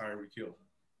Kelce and Tyreek Hill.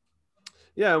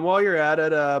 Yeah, and while you're at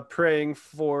it, praying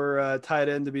for tight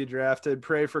end to be drafted,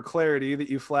 pray for clarity that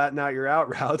you flatten out your out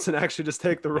routes and actually just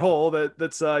take the role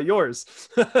that's yours.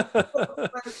 and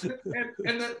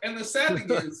the sad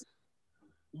thing is,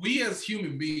 we as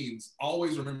human beings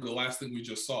always remember the last thing we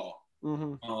just saw.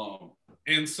 Mm-hmm.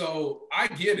 And so I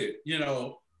get it.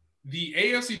 The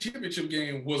AFC Championship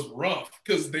game was rough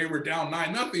because they were down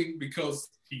 9-0 because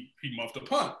he muffed a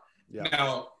punt. Yeah.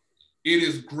 Now, it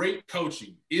is great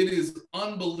coaching. It is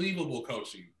unbelievable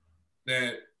coaching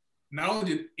that not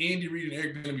only did Andy Reid and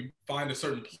Eric Bieniemy find a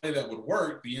certain play that would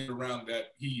work, the end around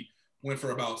that he went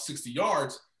for about 60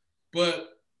 yards, but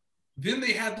then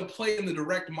they had to play in the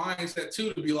direct mindset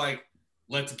too to be like,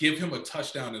 let's give him a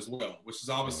touchdown as well, which is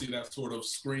obviously that sort of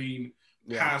screen,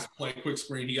 pass play, quick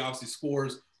screen. He obviously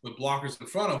scores with blockers in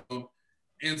front of him.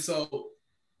 And so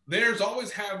there's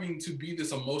always having to be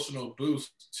this emotional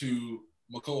boost to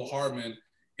McCole Hardman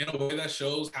in a way that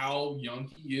shows how young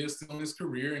he is still in his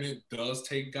career, and it does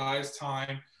take guys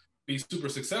time to be super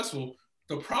successful.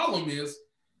 The problem is,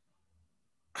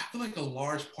 I feel like a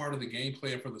large part of the game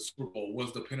plan for the Super Bowl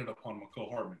was dependent upon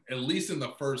McCole Hardman, at least in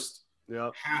the first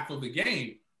half of the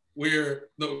game, where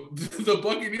the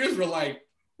Buccaneers were like,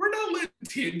 we're not letting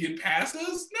 10 get past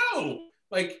us. No.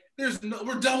 Like,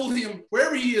 we're double him.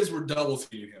 Wherever he is, we're double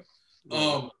teaming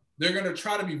him. They're going to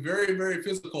try to be very, very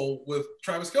physical with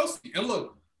Travis Kelce. And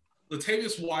look,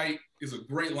 Latavius White is a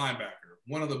great linebacker,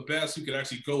 one of the best who could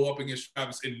actually go up against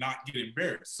Travis and not get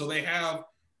embarrassed. So they have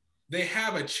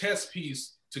a chess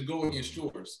piece to go against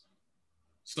yours.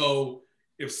 So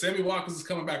if Sammy Watkins is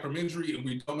coming back from injury and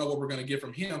we don't know what we're going to get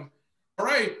from him, all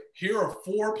right, here are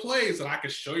 4 plays that I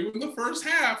can show you in the first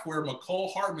half where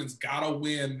McCole Hardman's got to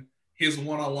win his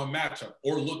one-on-one matchup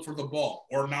or look for the ball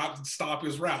or not stop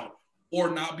his route or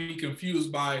not be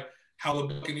confused by how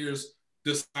the Buccaneers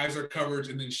disguise their coverage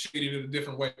and then shade it in a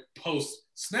different way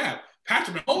post-snap.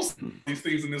 Patrick Mahomes these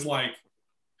things and is like,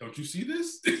 don't you see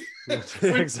this?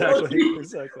 Exactly.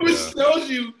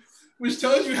 Which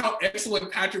tells you how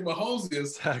excellent Patrick Mahomes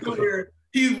is. Exactly. Where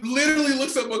he literally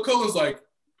looks at McCole and is like,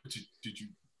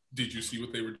 did you see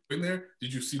what they were doing there?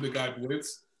 Did you see the guy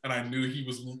blitz? And I knew he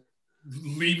was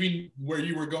leaving where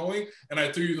you were going, and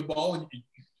I threw you the ball, and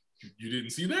you didn't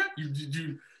see that?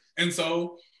 You? And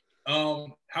so,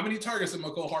 how many targets did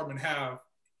McCole Hardman have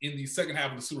in the second half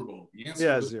of the Super Bowl? The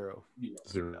answer was 0.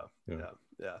 0.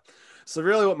 Yeah. So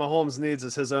really what Mahomes needs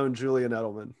is his own Julian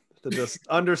Edelman that just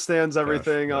understands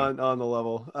everything on the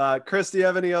level. Chris, do you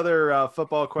have any other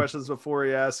football questions before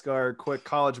we ask our quick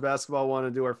college basketball one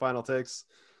and do our final takes?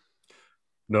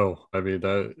 No, I mean,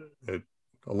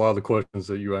 a lot of the questions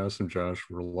that you asked him, Josh,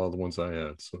 were a lot of the ones I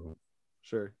had. So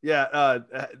sure. Yeah.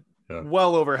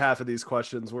 Well over half of these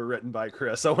questions were written by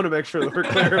Chris. I want to make sure that we're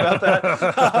clear about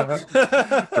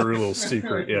that. They're a little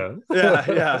secret. Yeah.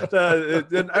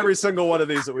 In every single one of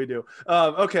these that we do.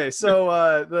 Okay.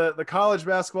 So the college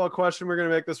basketball question, we're going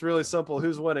to make this really simple.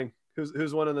 Who's winning?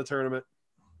 Who's winning the tournament?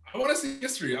 I want to see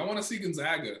history. I want to see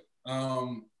Gonzaga.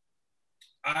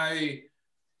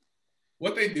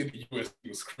 What they did to USC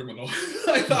was criminal.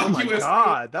 Oh my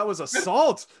God, that was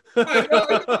assault. I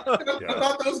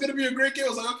thought that was going to be a great game. I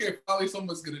was like, okay, probably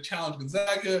someone's going to challenge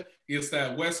Gonzaga. It's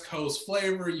that West Coast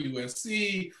flavor,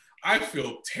 USC. I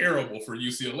feel terrible for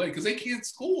UCLA because they can't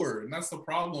score, and that's the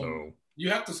problem. No.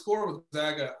 You have to score with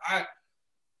Gonzaga.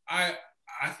 I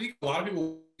think a lot of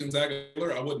people Gonzaga,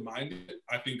 I wouldn't mind it.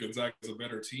 I think Gonzaga is a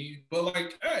better team.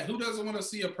 But, hey, who doesn't want to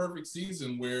see a perfect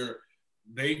season where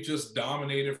they just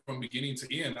dominated from beginning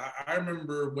to end? I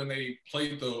remember when they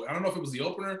played I don't know if it was the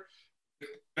opener.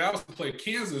 Dallas played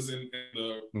Kansas in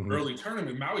the early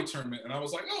tournament, Maui tournament, and I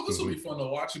was like, oh, this will be fun to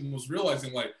watch, and was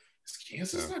realizing, is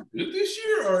Kansas not good this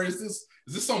year, or is this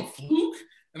some fluke?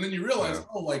 And then you realize,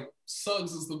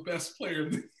 Suggs is the best player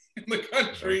in the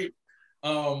country.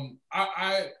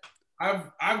 I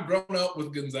I've grown up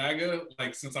with Gonzaga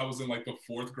like since I was in like the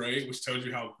 4th grade, which tells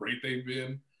you how great they've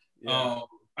been. Yeah.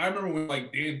 I remember when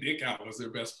like Dan Dickau was their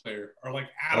best player, or like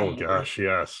Adam. Oh gosh,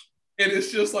 yes. And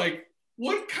it's just like,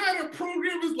 what kind of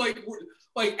program is like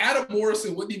Adam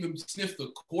Morrison wouldn't even sniff the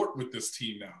court with this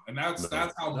team now, and that's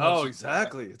how much. Oh,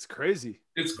 exactly. It's crazy.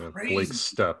 It's crazy. Blake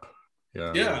Stepp.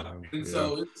 Yeah. Yeah, and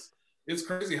so it's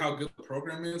crazy how good the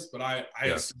program is, but I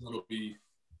assume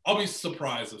I'll be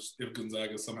surprised if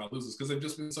Gonzaga somehow loses because they've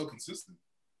just been so consistent.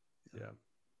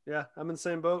 Yeah, I'm in the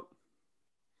same boat.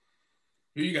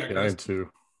 Who you got? Yeah, I am too.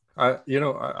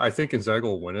 I think Gonzaga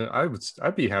will win it.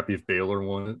 I'd be happy if Baylor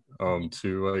won it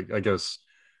too. I guess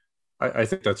I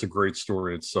think that's a great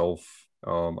story itself.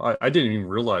 I didn't even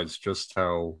realize just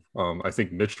how I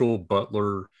think Mitchell,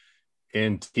 Butler,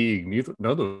 and Teague,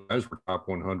 none of those guys were top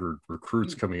 100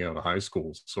 recruits coming out of high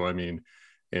schools. So I mean,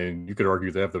 and you could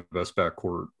argue they have the best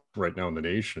backcourt right now in the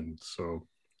nation. So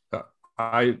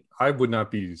I would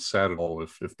not be sad at all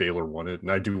if Baylor won it,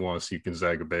 and I do want to see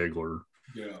Gonzaga Baylor.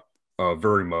 Yeah.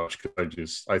 Very much,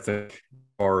 because I think as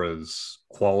far as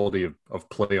quality of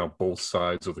play on both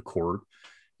sides of the court,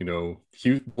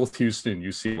 both Houston and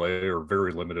UCLA are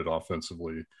very limited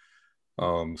offensively.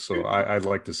 So I'd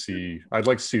like to see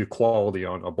the quality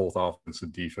on both offense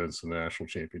and defense in the national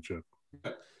championship.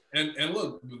 And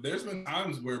look, there's been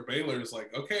times where Baylor is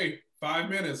like, okay, 5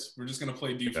 minutes, we're just gonna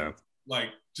play defense,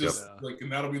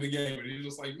 and that'll be the game. And you're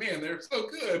just like, man, they're so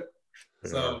good. Yeah.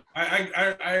 So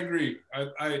I agree.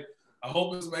 I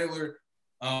hope it's Baylor.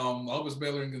 I hope it's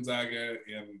Baylor and Gonzaga.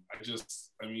 And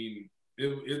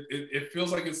it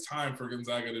feels like it's time for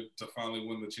Gonzaga to finally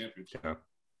win the championship. Yeah.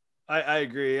 I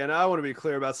agree. And I want to be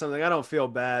clear about something. I don't feel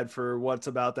bad for what's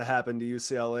about to happen to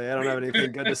UCLA. I don't have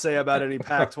anything good to say about any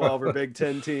Pac-12 or Big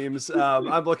Ten teams.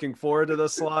 I'm looking forward to the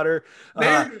slaughter.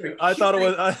 I thought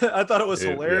it was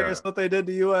hilarious what they did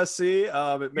to USC.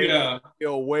 It made me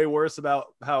feel way worse about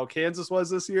how Kansas was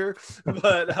this year.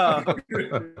 But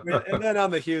and then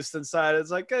on the Houston side,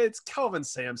 it's like, hey, it's Kelvin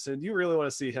Sampson. Do you really want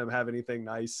to see him have anything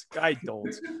nice? I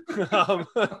don't.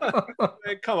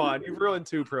 Come on, you've ruined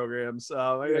 2 programs.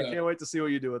 I can't wait to see what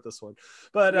you do with this one.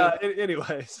 But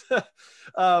anyways,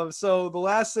 so the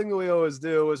last thing we always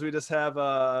do is we just have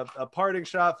a parting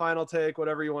shot, final take,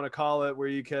 whatever you want to call it, where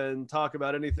you can talk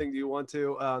about anything you want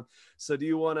to. So do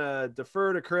you want to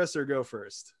defer to Chris or go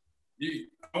first?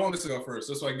 I want us to go first,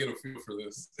 just so I can get a feel for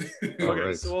this. Okay,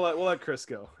 right. So we'll let Chris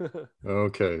go.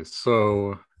 Okay,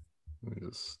 so let me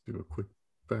just do a quick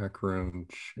background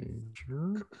change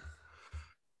here.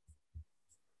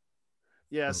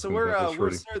 Yeah, so we're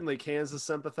certainly Kansas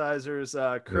sympathizers.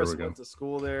 Chris went to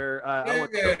school there. I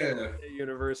went to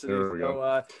university.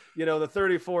 So, the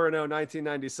 34-0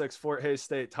 1996 Fort Hays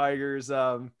State Tigers.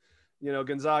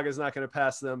 Gonzaga is not going to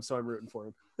pass them, so I'm rooting for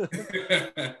him.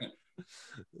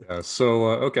 Yeah. So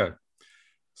okay.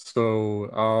 So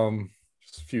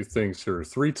just a few things here.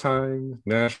 3-time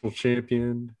national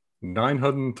champion,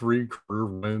 903 career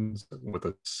wins with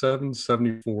a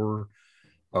 774.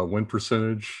 Win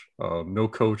percentage. No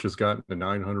coach has gotten to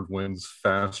 900 wins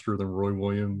faster than Roy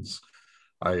Williams.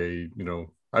 I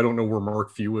don't know where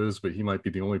Mark Few is, but he might be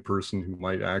the only person who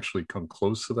might actually come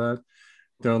close to that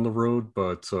down the road.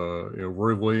 But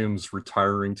Roy Williams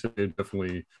retiring today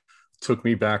definitely took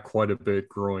me back quite a bit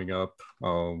growing up.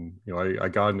 I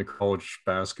got into college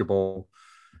basketball.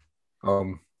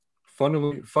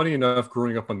 Funny enough,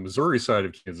 growing up on the Missouri side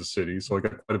of Kansas City, so I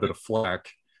got quite a bit of flack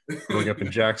growing up in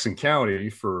Jackson County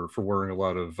for wearing a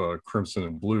lot of crimson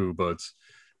and blue. But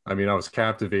I mean, I was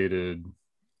captivated,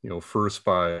 first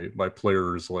by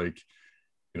players like,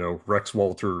 Rex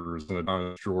Walters and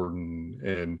Adonis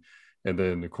Jordan, and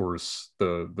then of course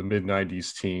the mid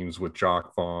 90s teams with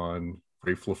Jock Vaughn,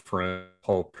 Rafe LaFrentz,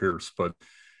 Paul Pierce. But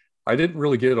I didn't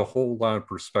really get a whole lot of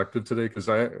perspective today because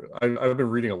I've been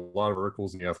reading a lot of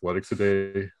articles in The Athletic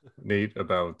today, Nate,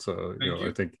 about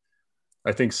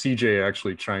I think CJ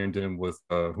actually chimed in with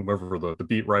whomever the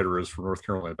beat writer is for North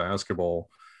Carolina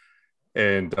basketball,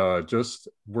 and just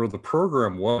where the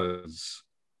program was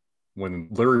when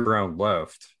Larry Brown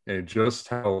left, and just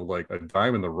how like a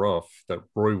dime in the rough that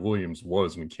Roy Williams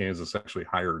was when Kansas actually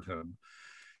hired him.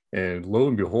 And lo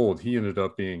and behold, he ended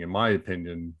up being, in my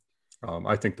opinion,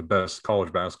 I think the best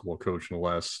college basketball coach in the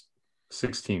last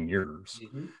 16 years.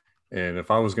 Mm-hmm. And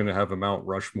if I was going to have a Mount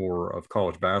Rushmore of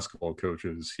college basketball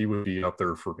coaches, he would be up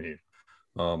there for me.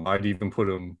 I'd even put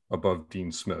him above Dean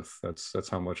Smith. That's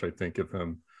how much I think of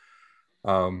him.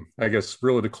 I guess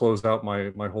really to close out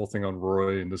my whole thing on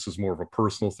Roy, and this is more of a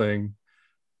personal thing.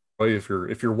 But if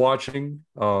you're watching,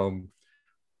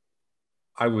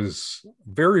 I was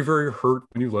very, very hurt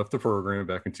when you left the program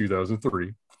back in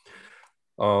 2003.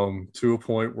 to a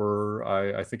point where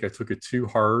I think I took it too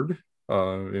hard,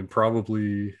 and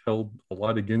probably held a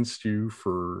lot against you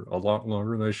for a lot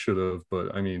longer than I should have.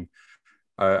 But I mean,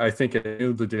 I think at the end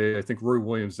of the day, I think Roy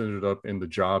Williams ended up in the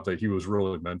job that he was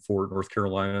really meant for at North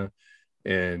Carolina.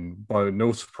 And by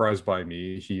no surprise by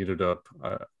me, he ended up,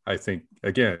 I think,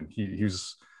 again,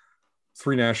 he's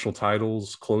 3 national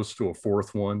titles, close to a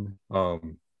 4th one.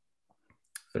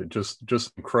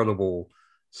 Just incredible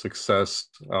success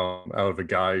out of a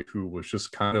guy who was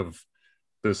just kind of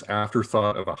this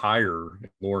afterthought of a hire in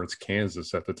Lawrence,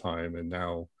 Kansas at the time. And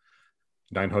now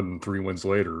 903 wins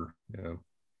later, you know,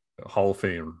 Hall of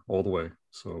Famer all the way.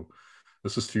 So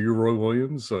this is to you, Roy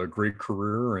Williams. A great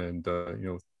career, and you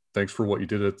know, thanks for what you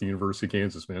did at the University of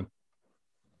Kansas, man.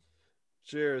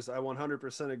 Cheers. I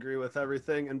 100% agree with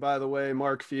everything. And by the way,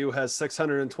 Mark Few has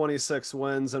 626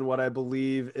 wins and what I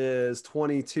believe is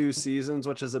 22 seasons,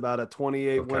 which is about a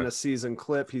 28 win a season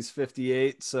clip. He's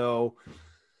 58, so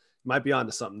might be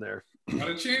onto something there.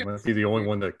 Might be the only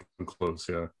one that can close.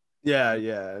 Yeah.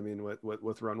 Yeah. I mean,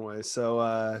 with Runway.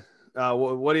 So,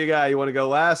 what do you got? You want to go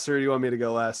last, or do you want me to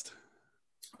go last?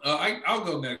 I'll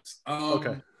go next.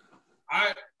 Okay.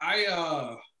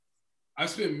 I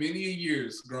spent many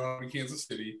years growing up in Kansas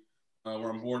City, where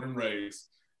I'm born and raised,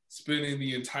 whittling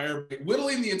the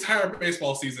entire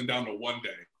baseball season down to one day.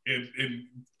 In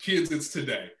kids, it's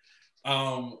today.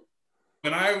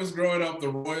 When I was growing up, the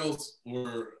Royals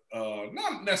were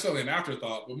not necessarily an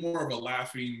afterthought, but more of a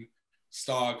laughing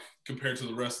stock compared to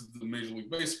the rest of the Major League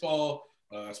Baseball,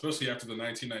 especially after the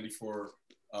 1994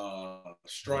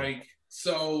 strike.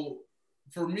 So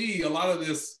for me, a lot of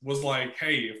this was like,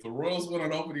 hey, if the Royals win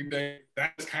on opening day,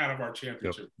 that's kind of our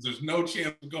championship. Yep. There's no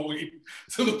chance of going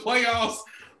to the playoffs.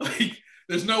 Like,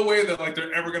 there's no way that like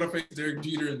they're ever going to face Derek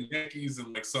Jeter and the Yankees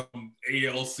in like some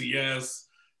ALCS.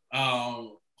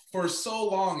 For so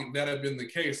long, that had been the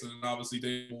case. And obviously,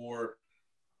 Dave Moore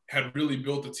had really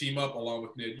built the team up along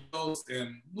with Ned Yost.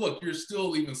 And look, you're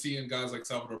still even seeing guys like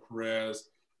Salvador Perez,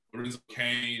 Lorenzo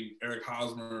Cain, Eric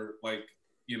Hosmer, like,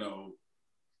 you know,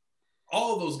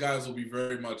 all of those guys will be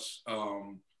very much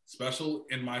special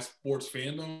in my sports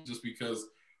fandom, just because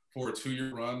for a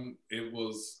 2-year run, it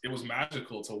was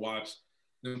magical to watch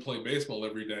them play baseball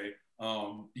every day.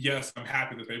 Yes, I'm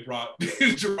happy that they brought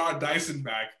Gerard Dyson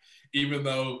back, even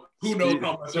though who knows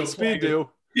how much he'll play. Do.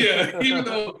 Yeah, even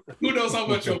though who knows how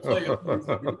much he'll play.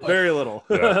 Very little.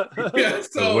 Yeah.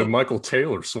 So when Michael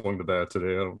Taylor swung the bat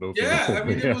today, I don't know. I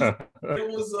mean,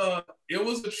 it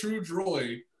was a true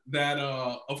joy that,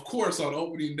 of course, on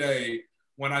opening day,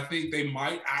 when I think they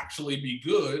might actually be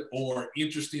good or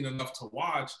interesting enough to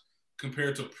watch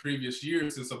compared to previous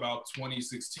years since about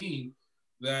 2016,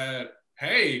 that,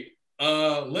 hey,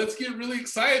 let's get really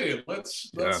excited.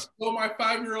 Let's show my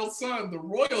 5-year-old son the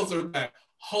Royals are back.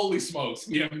 Holy smokes,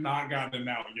 we have not gotten them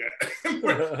out yet.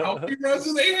 How many runs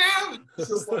do they have? It's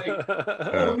just like,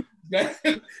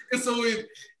 and so it,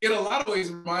 in a lot of ways,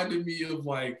 reminded me of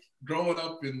like growing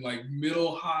up in like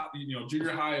junior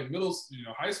high and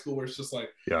high school, where it's just like,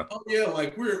 oh yeah,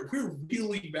 like we're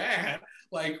really bad.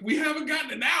 Like we haven't gotten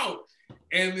it out.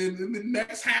 And then in the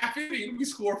next half inning, we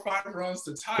score 5 runs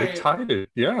to tie it. They tied it,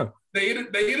 yeah. They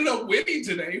ended up winning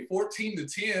today,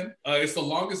 14-10. It's the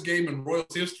longest game in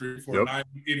Royals history for a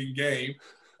 9-inning game.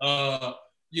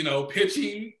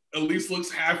 Pitching at least looks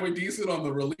halfway decent on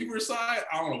the reliever side.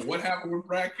 I don't know what happened with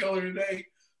Brad Keller today.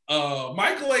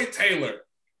 Michael A. Taylor,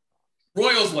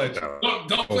 Royals legend.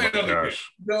 Don't play another game.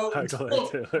 Don't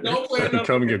play another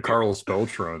Come and get Carlos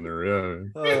Beltran there, yeah.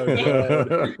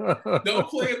 Don't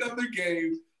play another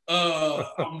game.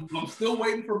 I'm still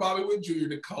waiting for Bobby Witt Jr.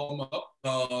 to call him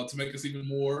up to make us even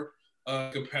more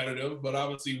competitive. But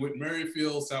obviously, Whit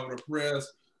Merrifield, Salvador Perez,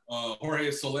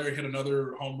 Jorge Soler hit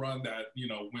another home run that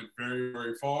went very,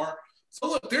 very far. So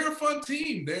look, they're a fun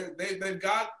team. They've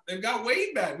got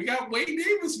Wade back. We got Wade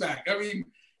Davis back. I mean,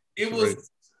 it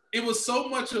was so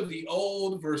much of the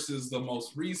old versus the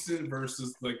most recent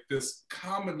versus like this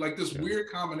weird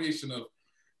combination of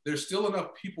there's still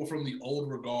enough people from the old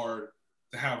regard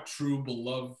to have true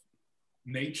beloved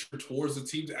nature towards the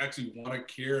team to actually want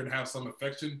to care and have some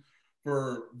affection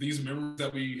for these memories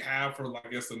that we have for, I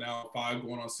guess, the now 5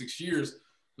 going on 6 years.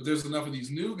 But there's enough of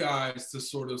these new guys to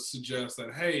sort of suggest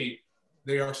that, hey,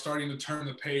 they are starting to turn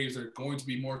the page. They're going to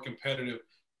be more competitive.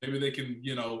 Maybe they can,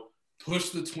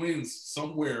 push the Twins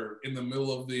somewhere in the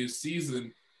middle of the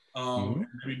season,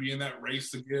 maybe be in that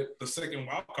race to get the second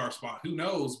wild card spot. Who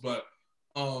knows? But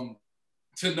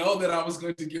to know that I was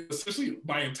going to give essentially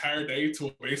my entire day to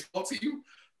a baseball team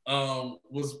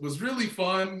was really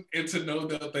fun, and to know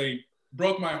that they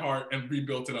broke my heart and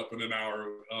rebuilt it up in an hour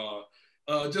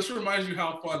just reminds you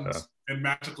how fun and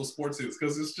magical sports is,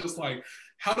 because it's just like,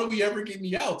 how do we ever get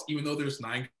any outs, even though there's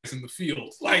 9 guys in the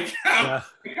field? Like, how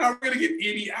are we going to get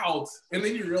any outs? And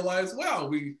then you realize, wow,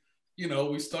 we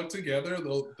stuck together.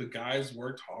 The guys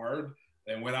worked hard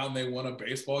and went out and they won a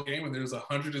baseball game. And there's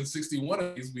 161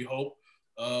 of these, we hope,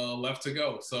 left to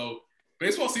go. So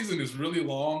baseball season is really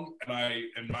long, and I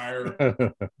admire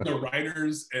the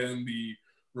writers and the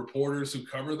reporters who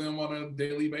cover them on a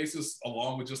daily basis,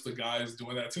 along with just the guys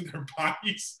doing that to their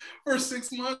bodies for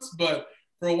 6 months. But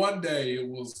for one day, it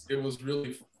was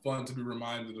really fun to be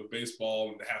reminded of baseball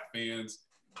and to have fans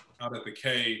out at the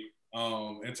K,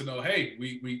 and to know, hey,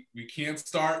 we can't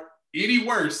start any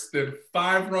worse than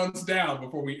 5 runs down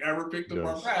before we ever picked up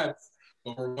our bats,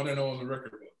 but we're 1-0 in the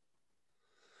record book.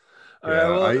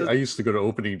 I used to go to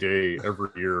opening day every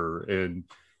year, and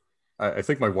I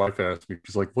think my wife asked me,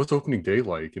 she's like, what's opening day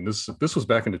like? And this was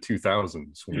back in the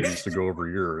 2000s when we used to go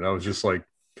every year. And I was just like,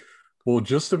 well,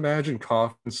 just imagine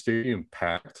Kauffman Stadium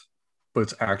packed, but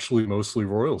it's actually mostly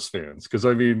Royals fans. Because,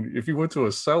 I mean, if you went to a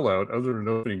sellout other than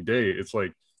opening day, it's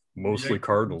like mostly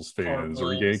Cardinals fans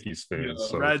or Yankees fans. Yeah.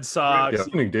 So, Red Sox. Yeah,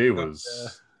 opening day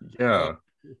was,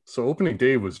 So opening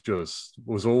day was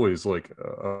always like,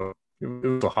 it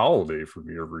was a holiday for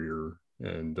me every year.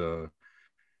 And,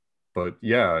 but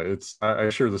yeah, I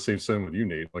share the same sentiment with you,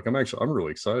 Nate. Like, I'm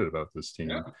really excited about this team.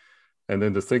 Yeah. And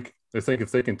then to think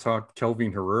if they can talk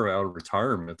Kelvin Herrera out of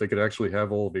retirement, they could actually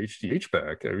have all of HDH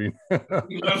back. I mean,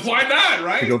 why not,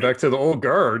 right? Go back to the old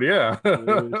guard. Yeah.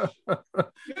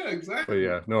 Yeah, exactly. But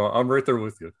yeah, no, I'm right there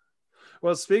with you.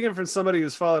 Well, speaking from somebody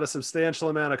who's followed a substantial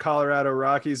amount of Colorado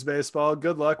Rockies baseball,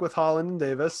 good luck with Holland and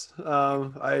Davis.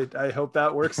 I hope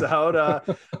that works out.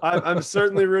 I'm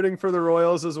certainly rooting for the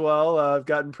Royals as well. I've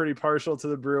gotten pretty partial to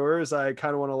the Brewers. I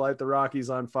kind of want to light the Rockies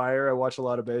on fire. I watch a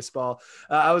lot of baseball.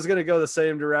 I was going to go the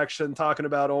same direction, talking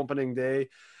about opening day.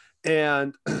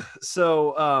 And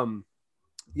so,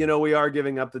 we are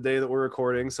giving up the day that we're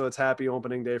recording, so it's happy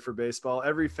opening day for baseball.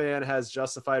 Every fan has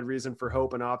justified reason for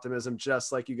hope and optimism,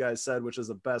 just like you guys said, which is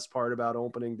the best part about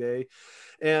opening day.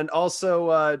 And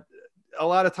also, a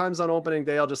lot of times on opening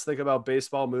day, I'll just think about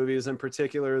baseball movies, in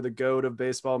particular, the GOAT of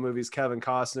baseball movies, Kevin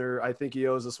Costner. I think he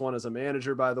owes us one as a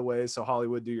manager, by the way. So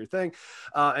Hollywood, do your thing.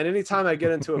 And anytime I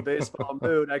get into a baseball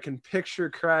mood, I can picture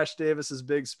Crash Davis's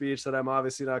big speech that I'm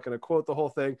obviously not going to quote the whole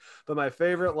thing. But my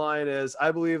favorite line is,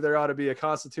 I believe there ought to be a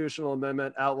constitutional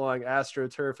amendment outlawing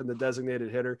AstroTurf and the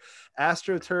designated hitter.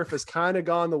 AstroTurf has kind of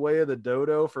gone the way of the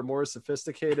dodo for more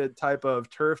sophisticated type of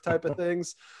turf type of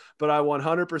things. But I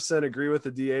 100% agree with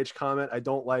the DH comment. I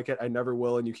don't like it. I never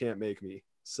will, and you can't make me.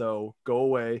 So go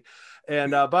away.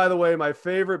 And by the way, my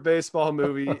favorite baseball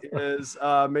movie is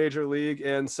Major League.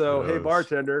 And so, Hey,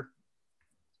 bartender,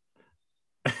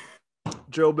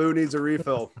 Joe Boo needs a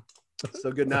refill.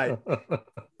 So good night.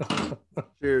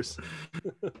 Cheers.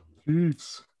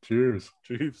 Chiefs. Cheers.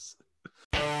 Chiefs.